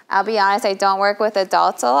 I'll be honest, I don't work with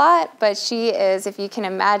adults a lot, but she is, if you can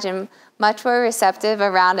imagine, much more receptive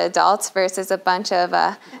around adults versus a bunch of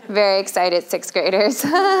very excited sixth graders.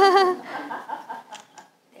 But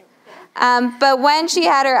when she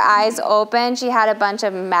had her eyes open, she had a bunch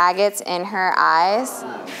of maggots in her eyes.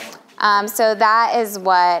 So that is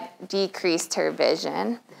what decreased her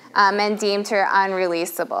vision and deemed her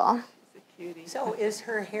unreleasable. So is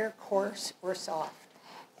her hair coarse or soft?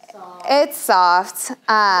 It's soft.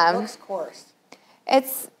 It looks coarse.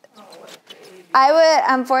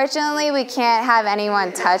 Unfortunately, we can't have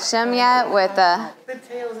anyone touch them yet with the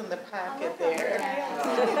tail's in the pocket there.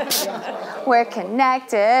 we're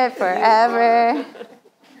connected forever.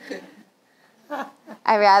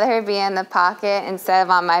 I'd rather her be in the pocket instead of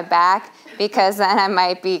on my back, because then I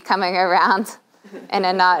might be coming around in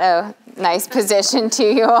a not a nice position to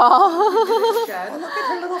you all. Look at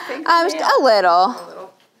her little finger. A little.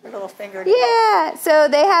 Her little fingernail. Yeah, so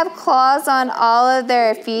they have claws on all of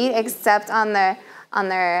their feet except on their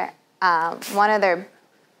one of their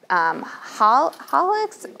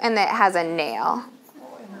hallux, and it has a nail.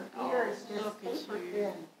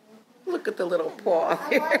 Look at the little paw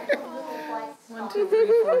there. 1, 2, 3,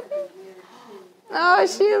 4. Oh,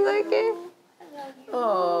 is she looking?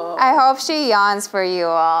 Oh. I hope she yawns for you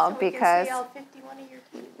all because. See all 51 of your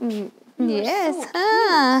teeth. Yes,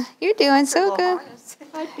 you're doing so good.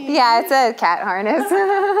 Yeah, it's a cat harness.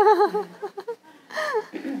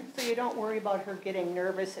 So you don't worry about her getting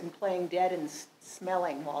nervous and playing dead and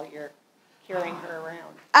smelling while you're carrying her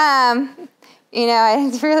around? I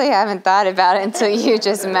really haven't thought about it until you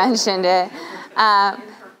just mentioned it. But,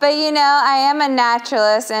 I am a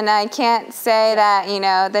naturalist, and I can't say that,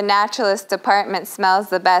 the naturalist department smells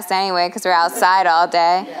the best anyway because we're outside all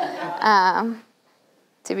day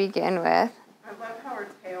to begin with. I love how her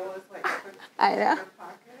tail is like I know. in her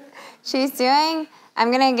pocket. She's doing,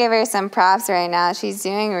 I'm going to give her some props right now. She's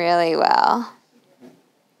doing really well.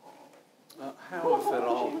 How, if at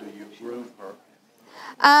all, do you groom her?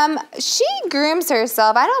 She grooms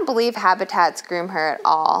herself. I don't believe habitats groom her at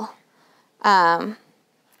all.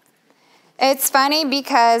 It's funny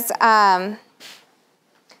because,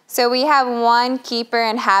 so we have one keeper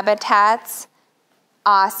in habitats.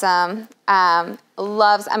 Awesome. Of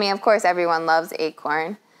course everyone loves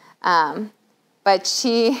Acorn. But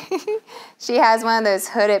she has one of those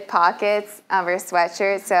hooded pockets of her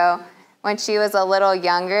sweatshirt. So when she was a little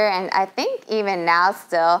younger, and I think even now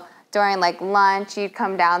still, during lunch, you'd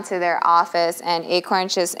come down to their office and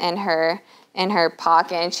Acorn's just in her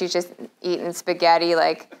pocket, and she's just eating spaghetti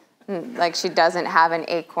like she doesn't have an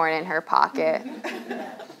acorn in her pocket.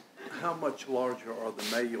 How much larger are the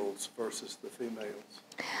males versus the females?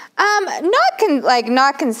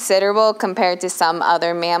 Not considerable compared to some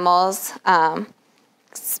other mammals,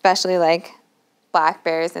 especially like black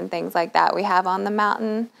bears and things like that we have on the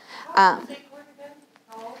mountain.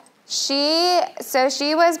 She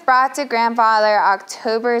was brought to grandfather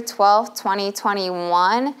October 12th,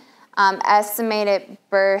 2021. Estimated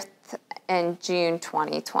birth in June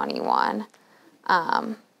 2021.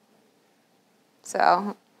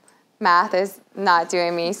 So math is not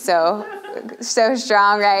doing me so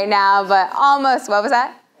strong right now, but almost, what was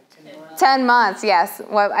that? 10 months, yes.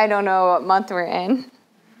 I don't know what month we're in.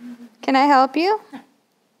 Can I help you?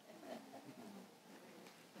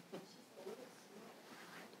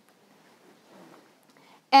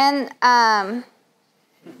 And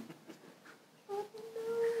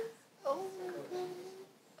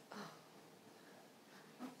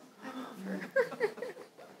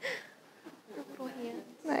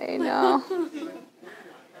I know.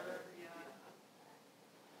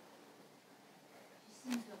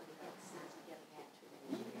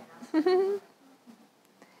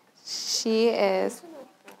 She is.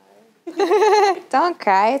 Don't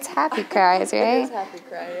cry. It's happy cries, right? It's happy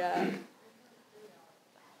cry, yeah.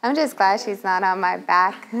 I'm just glad she's not on my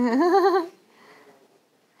back.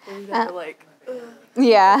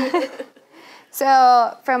 Yeah.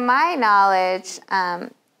 So, from my knowledge,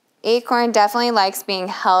 Acorn definitely likes being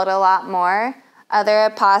held a lot more. Other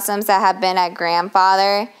opossums that have been at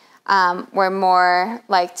grandfather were more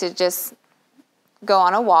like to just go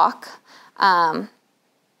on a walk.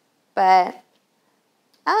 But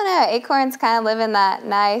I don't know. Acorn's kind of living that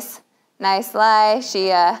nice life.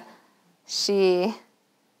 She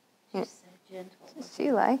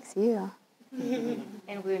likes you.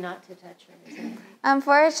 And we're not to touch her, is it?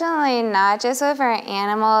 Unfortunately, not just with our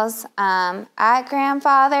animals. At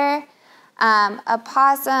grandfather,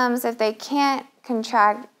 opossums, if they can't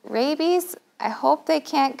contract rabies, I hope they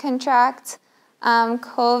can't contract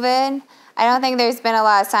COVID. I don't think there's been a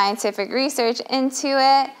lot of scientific research into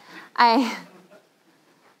it.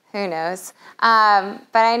 Who knows? But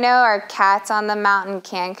I know our cats on the mountain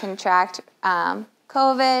can contract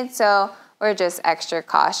COVID, so we're just extra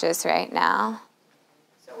cautious right now.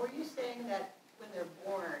 So were you saying that when they're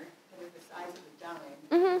born, when they're the size of a dime,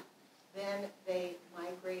 Mm-hmm. then they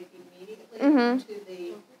migrate immediately Mm-hmm. into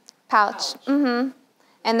the Pouch. Mm-hmm.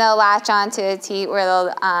 And they'll latch onto a teat where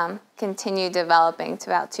they'll continue developing to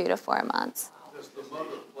about 2 to 4 months. Does the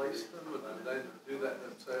mother place them, or do they do that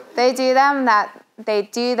themselves? They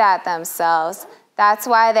do that themselves. That's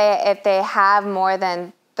why if they have more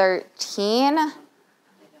than 13,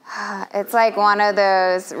 it's like one of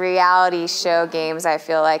those reality show games, I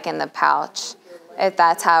feel like, in the pouch, if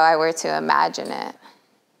that's how I were to imagine it.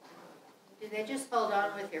 Do they just hold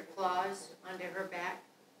on with your claws under her back,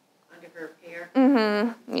 under her hair?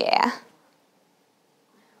 Mm-hmm. Yeah.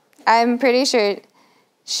 I'm pretty sure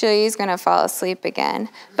she's going to fall asleep again.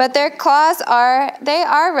 But their claws are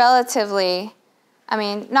relatively,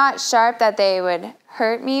 not sharp that they would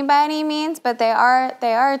hurt me by any means, but they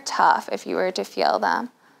are tough if you were to feel them.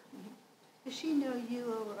 Does she know you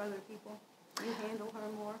over other people? You handle her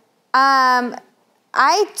more?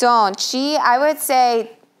 I don't. I would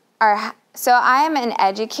say, so I am an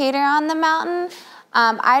educator on the mountain.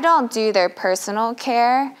 I don't do their personal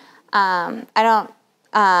care. That's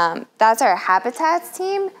our habitats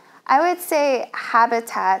team. I would say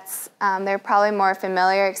habitats, they're probably more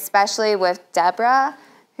familiar, especially with Deborah,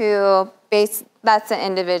 that's the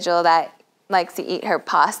individual that likes to eat her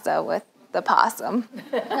pasta with the possum.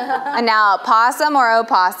 And now, possum or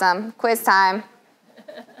opossum? Quiz time.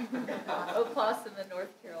 Opossum in North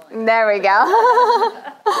Carolina. There we go.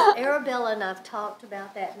 Arabella and I've talked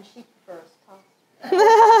about that, and she prefers possum.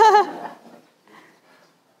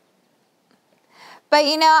 But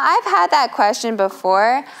I've had that question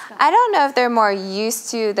before. I don't know if they're more used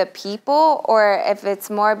to the people or if it's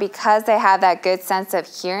more because they have that good sense of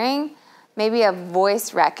hearing, maybe a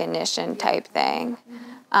voice recognition type thing,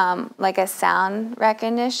 like a sound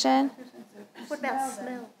recognition. What about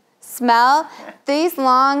smell? Smell? These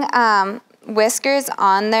long whiskers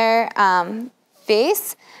on their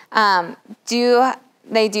face,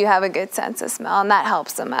 they do have a good sense of smell, and that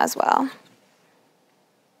helps them as well.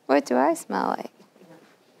 What do I smell like?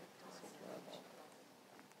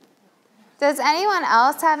 Does anyone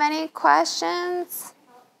else have any questions?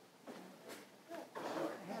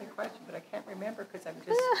 I had a question, but I can't remember because I'm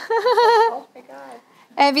just, oh my God.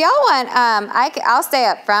 If y'all want, I'll stay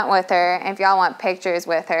up front with her. If y'all want pictures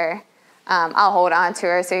with her, I'll hold on to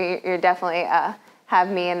her. So you're definitely have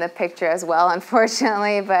me in the picture as well,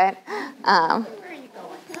 unfortunately. But Where are you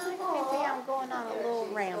going? I'm going on a little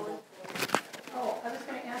ramble. Oh, I was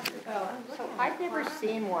going to ask about, so I've never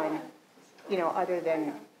seen one, other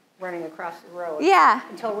than running across the road. yeah.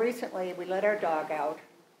 Until recently, we let our dog out,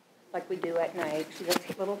 like we do at night. She's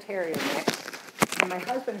a little terrier mix. And my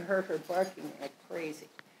husband heard her barking like crazy.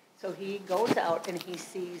 So he goes out and he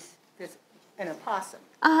sees an opossum.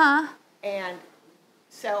 Uh-huh. And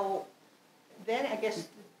so then I guess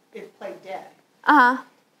it played dead. Uh-huh.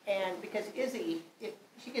 And because Izzy,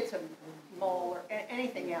 she gets a mole or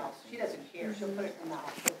anything else, she doesn't care. She'll put it in her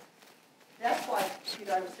mouth. So that's why,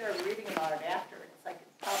 I was there reading about it after, and it's like it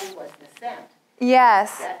probably was the scent.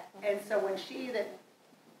 Yes. And so when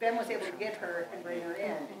Ben was able to get her and bring her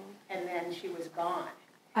in, and then she was gone.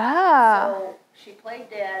 Oh. So she played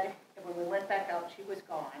dead, and when we went back out, she was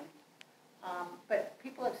gone. But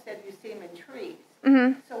people have said you see them in trees.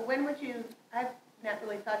 Mm-hmm. So when would you, I've not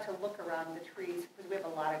really thought to look around the trees, because we have a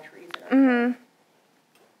lot of trees in our Mm-hmm.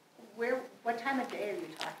 Where What time of day are you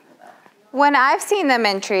talking about? When I've seen them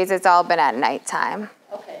in trees, it's all been at nighttime.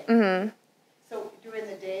 Okay. Mm-hmm. So during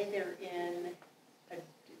the day, they're in a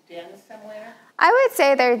den somewhere? I would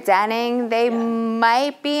say they're denning. They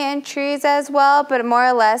might be in trees as well, but more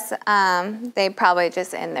or less, they probably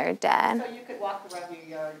just in their den. So you could walk around your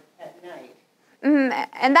yard at night?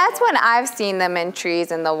 And that's when I've seen them in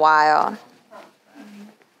trees in the wild.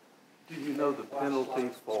 Do you know the penalty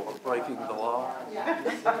for breaking the law?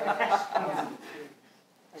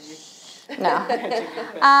 No.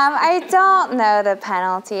 I don't know the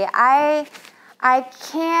penalty. I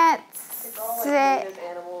can't It's all like say. native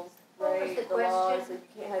animals, What was right? the The law question? is that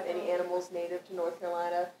you can't have any animals native to North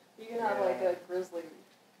Carolina. You can have like a grizzly.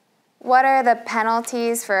 What are the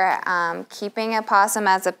penalties for keeping a possum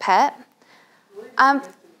as a pet?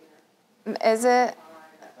 Is it?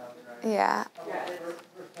 Yeah.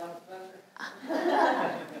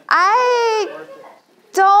 I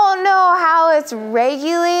don't know how it's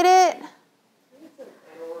regulated.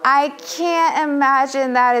 I can't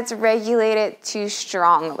imagine that it's regulated too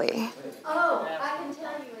strongly. Oh, I can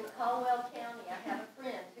tell you in Caldwell County, I have a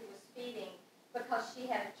friend who was feeding because she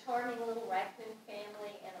had a charming little raccoon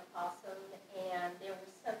family and a possum, and there was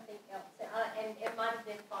something else, and it might have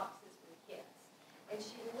been foxes with kids. And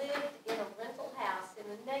she lived in a rental house in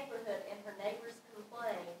the neighborhood, and her neighbors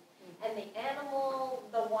complained. And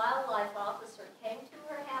the wildlife officer came to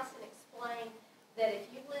her house and explained that if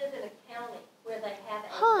you live in a county where they have a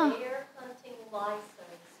bear hunting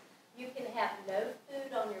license, you can have no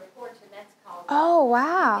food on your porch, and that's called. Oh,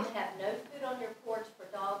 wow. You can have no food on your porch for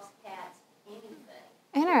dogs, cats, anything.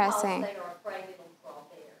 Interesting. Because they are afraid it'll draw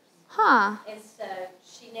bears. Huh. And so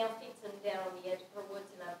she now feeds them down on the edge of her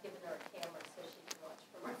woods, and I've given her a camera so she can watch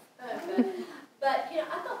from her phone. But you know,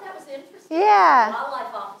 I thought that was interesting. Yeah.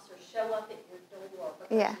 Wildlife officers show up at your door because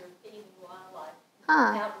you're feeding wildlife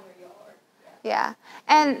out in your yard. Yeah.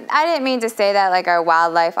 And I didn't mean to say that like our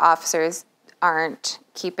wildlife officers aren't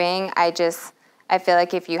keeping. I feel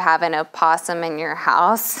like if you have an opossum in your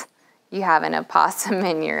house, you have an opossum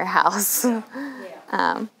in your house. But they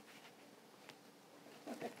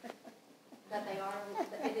are.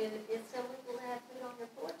 It's illegal to have food on your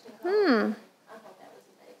porch. I thought that was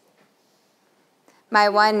amazing. My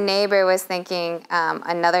one neighbor was thinking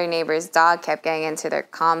another neighbor's dog kept getting into their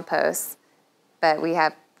compost, but we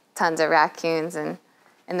have tons of raccoons, and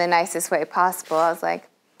in the nicest way possible, I was like,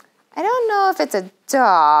 I don't know if it's a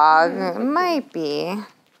dog. It might be.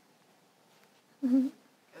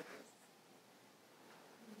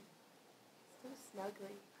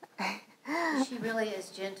 Is she really as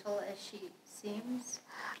gentle as she seems?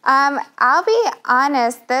 I'll be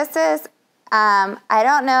honest, this is, I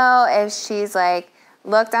don't know if she's like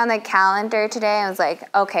looked on the calendar today and was like,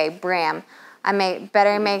 okay, Bram,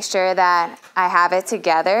 better make sure that I have it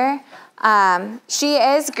together. She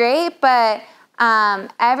is great, but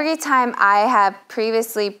every time I have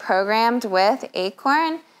previously programmed with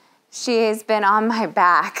Acorn, she has been on my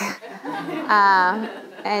back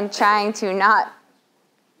and trying to not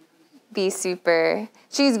be super,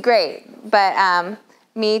 she's great, but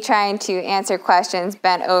me trying to answer questions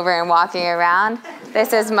bent over and walking around,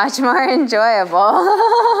 this is much more enjoyable.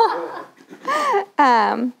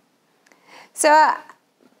 So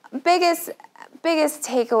biggest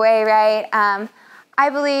takeaway, right? I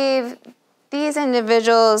believe these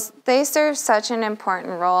individuals, they serve such an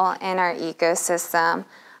important role in our ecosystem,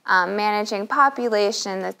 managing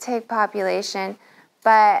population, the tick population,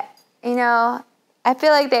 but you know, I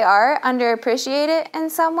feel like they are underappreciated in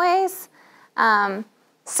some ways.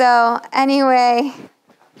 So anyway,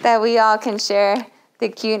 that we all can share the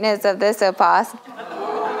cuteness of this opossum.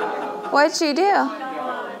 What'd she do?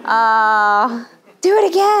 Oh, do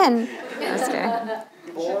it again. I'm scared.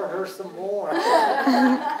 Bore her some more.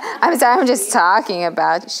 I'm sorry, I'm just talking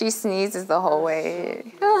about. She sneezes the whole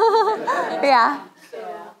way. Yeah. So,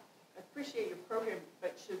 I appreciate your program,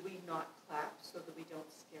 but should we not clap so that we don't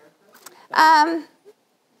scare her?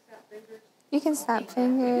 You can snap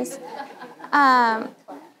fingers.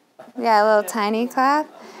 Yeah, a little tiny clap.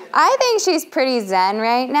 I think she's pretty zen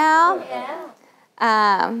right now.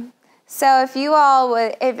 So if you all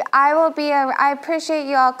would, I appreciate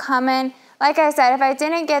you all coming. Like I said, if I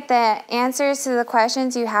didn't get the answers to the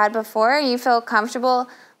questions you had before, you feel comfortable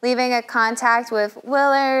leaving a contact with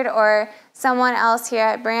Willard or someone else here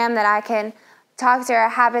at Bram that I can talk to our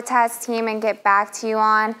habitats team and get back to you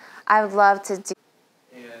on, I would love to do.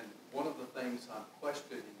 And one of the things I'm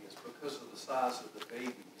questioning is because of the size of the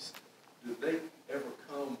babies, do they ever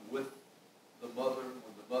come with the mother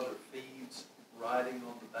when the mother feeds, riding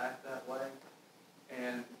on the back that way?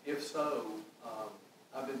 And if so,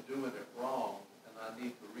 I've been doing it wrong and I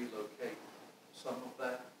need to relocate some of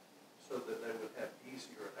that so that they would have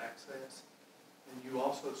easier access? And you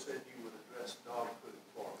also said you would address dog food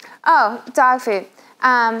for them. Oh, dog food.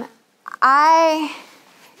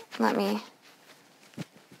 Let me.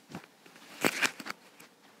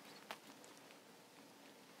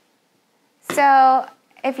 So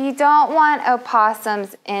if you don't want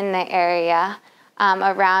opossums in the area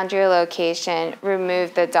around your location,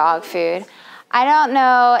 remove the dog food. I don't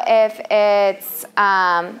know if it's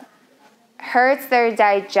hurts their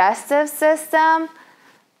digestive system,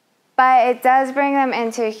 but it does bring them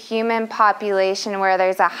into a human population where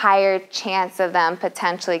there's a higher chance of them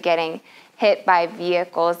potentially getting hit by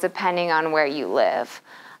vehicles depending on where you live.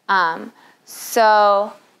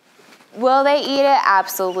 So will they eat it?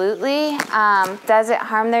 Absolutely. Does it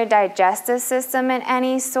harm their digestive system in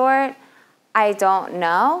any sort? I don't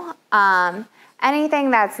know. Anything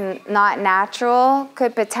that's not natural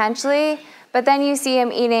could potentially, but then you see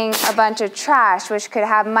them eating a bunch of trash, which could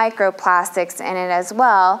have microplastics in it as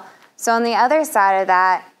well. So on the other side of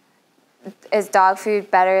that, is dog food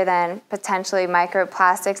better than potentially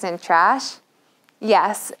microplastics and trash?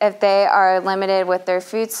 Yes, if they are limited with their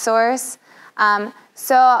food source.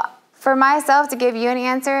 So for myself to give you an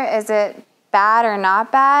answer, is it bad or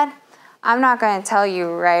not bad? I'm not going to tell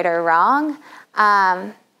you right or wrong.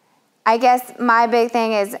 I guess my big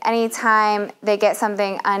thing is anytime they get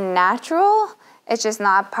something unnatural, it's just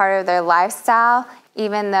not part of their lifestyle,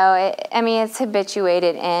 even though it's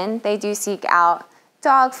habituated in. They do seek out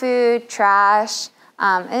dog food, trash.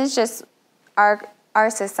 It's just our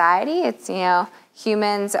society. It's,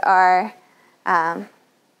 humans are,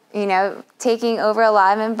 taking over a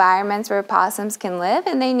lot of environments where opossums can live,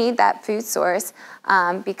 and they need that food source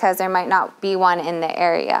because there might not be one in the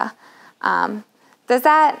area.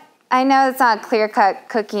 I know it's not a clear-cut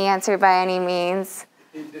cookie answer by any means.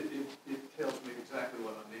 It tells me exactly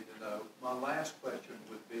what I need to know. My last question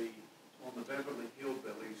would be, on the Beverly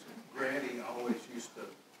Hillbillies, Granny always used to,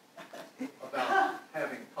 about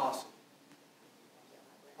having possum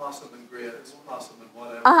and grits, possum and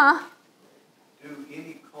whatever. Uh-huh. Do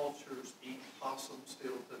any cultures eat possum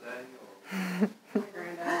still today? Or?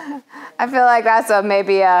 I feel like that's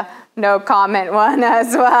maybe a no comment one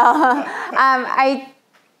as well.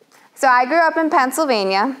 So I grew up in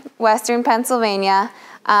Pennsylvania, Western Pennsylvania,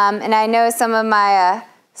 and I know some of my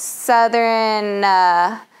southern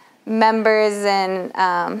members and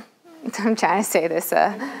I'm trying to say this.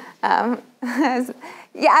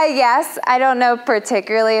 Yes, I don't know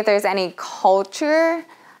particularly if there's any culture.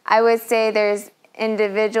 I would say there's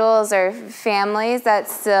individuals or families that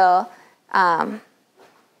still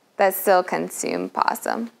consume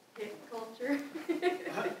possum. Culture.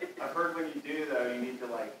 I've heard when you do though, you need to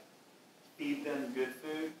feed them good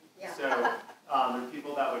food. Yeah. So there are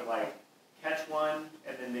people that would catch one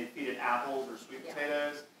and then they feed it apples or sweet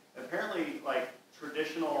potatoes. Apparently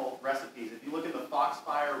traditional recipes, if you look in the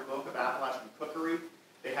Foxfire Book of Appalachian Cookery,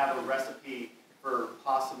 they have a recipe for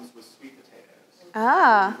possums with sweet potatoes.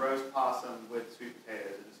 Ah. Roast possum with sweet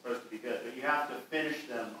potatoes. It's supposed to be good, but you have to finish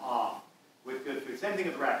them off with good food. Same thing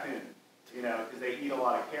with raccoon, because they eat a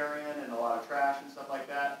lot of carrion and a lot of trash and stuff like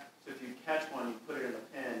that. So if you catch one, you put it in a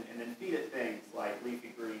pen and then feed it things like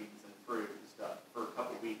leafy greens and fruit and stuff for a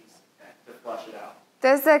couple weeks to flush it out.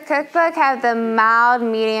 Does the cookbook have the mild,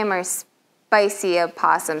 medium, or spicy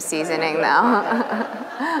opossum seasoning though?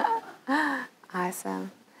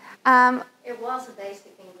 Awesome. It was a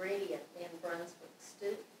basic ingredient in Brunswick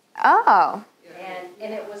stew. Oh.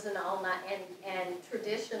 And it was an all-night, and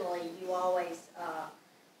traditionally you always,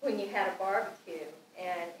 when you had a barbecue,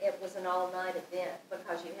 and it was an all-night event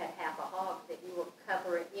because you had half a hog that you would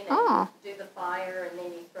cover it, you do the fire, and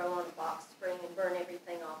then you throw on a box spring and burn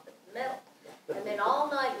everything off at the middle. And then all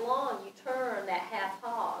night long you turn that half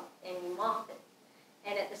hog and you mop it.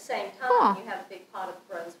 And at the same time you have a big pot of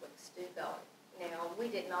Brunswick stew going. Now, we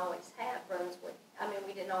didn't always have Brunswick.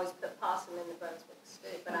 We didn't always put possum in the Brunswick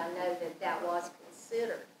stew, but I know that was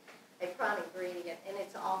considered a prime ingredient, and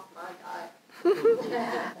it's off my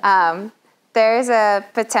diet. There's a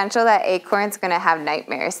potential that Acorn's going to have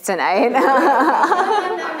nightmares tonight. No. No,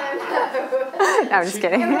 I'm just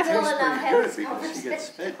kidding. She gets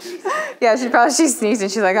fed. Yeah, she sneezed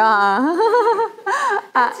and she's like,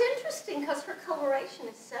 It's interesting because her coloration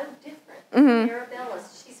is so different than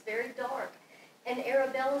Arabella's. She's very dark. And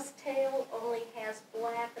Arabella's tail only has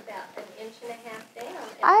black about 1.5 inches down,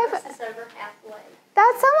 and hers is over halfway.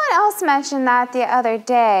 Someone else mentioned that the other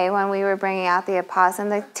day when we were bringing out the opossum,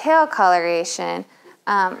 the tail coloration.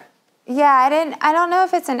 I don't know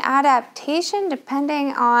if it's an adaptation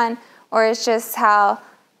depending on, or it's just how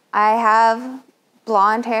I have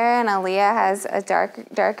blonde hair and Aaliyah has a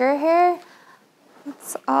darker hair.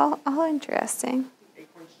 It's all interesting.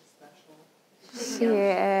 Acorn's just special. She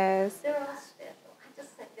is. They're all special. I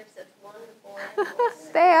just think they're such wonderful animals.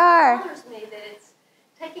 They are. It bothers me that it's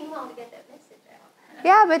taking long to get that message out.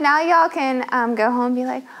 Yeah, but now y'all can go home and be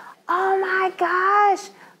like, oh my gosh,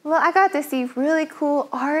 well, I got to see really cool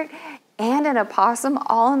art and an opossum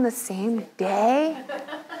all in the same day.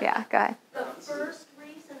 Yeah, go ahead. The first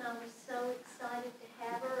reason I was so excited to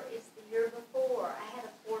have her is the year before. I had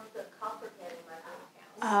a 4-foot copperhead in my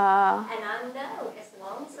house. And I know as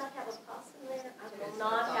long as I have a possum there, I will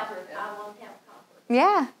not have I won't have copper.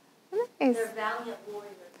 Yeah, nice. They're valiant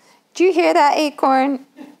warriors. Did you hear that, Acorn?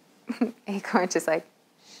 Acorn just like,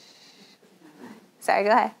 sorry,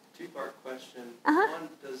 go ahead. Two-part question. Uh-huh. One,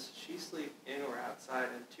 does she sleep in or outside?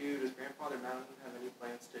 And two, does Grandfather Mountain have any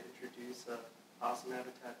plans to introduce a possum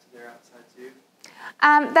habitat to their outside zoo?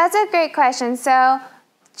 That's a great question. So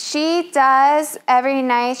she does, every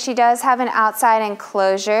night, she does have an outside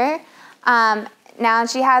enclosure. Now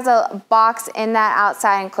she has a box in that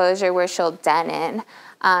outside enclosure where she'll den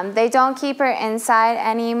in. They don't keep her inside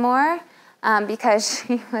anymore because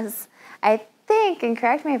she was, I think, and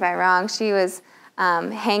correct me if I'm wrong, she was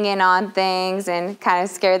hanging on things and kind of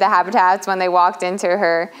scared the habitats when they walked into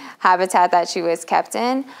her habitat that she was kept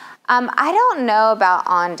in. I don't know about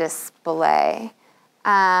on display.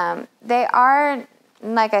 They are,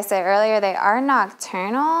 like I said earlier, they are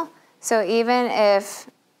nocturnal. So even if,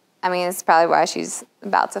 I mean, it's probably why she's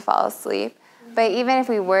about to fall asleep. But even if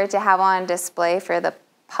we were to have on display for the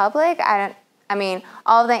public, I mean,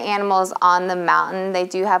 all the animals on the mountain, they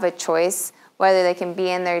do have a choice whether they can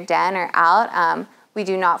be in their den or out. We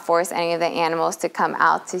do not force any of the animals to come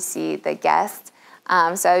out to see the guests.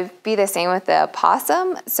 So it would be the same with the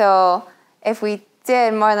opossum. So if we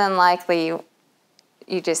did, more than likely,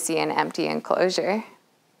 you just see an empty enclosure.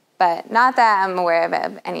 But not that I'm aware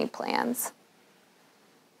of any plans.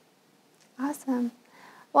 Awesome.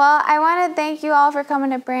 Well, I want to thank you all for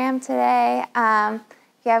coming to Bram today. If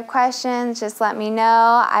you have questions, just let me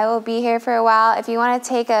know. I will be here for a while. If you want to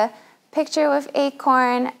take a picture with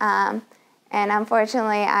Acorn, and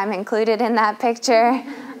unfortunately I'm included in that picture.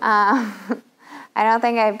 I don't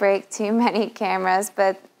think I break too many cameras,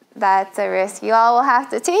 but that's a risk you all will have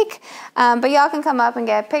to take. But y'all can come up and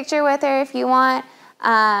get a picture with her if you want.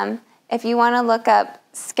 If you want to look up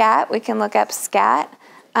scat, we can look up scat.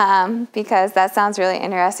 Because that sounds really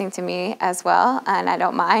interesting to me as well, and I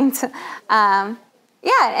don't mind. Yeah,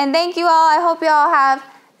 and thank you all. I hope you all have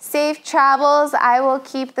safe travels. I will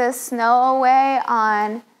keep the snow away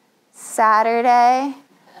on Saturday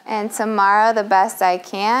and tomorrow the best I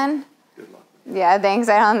can. Good luck. Yeah, thanks.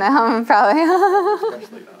 I don't know. Probably.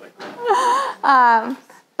 Especially not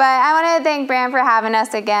But I want to thank Bram for having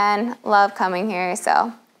us again. Love coming here,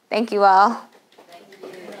 so thank you all.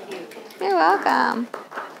 You're welcome.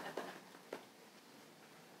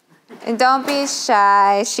 And don't be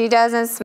shy. She doesn't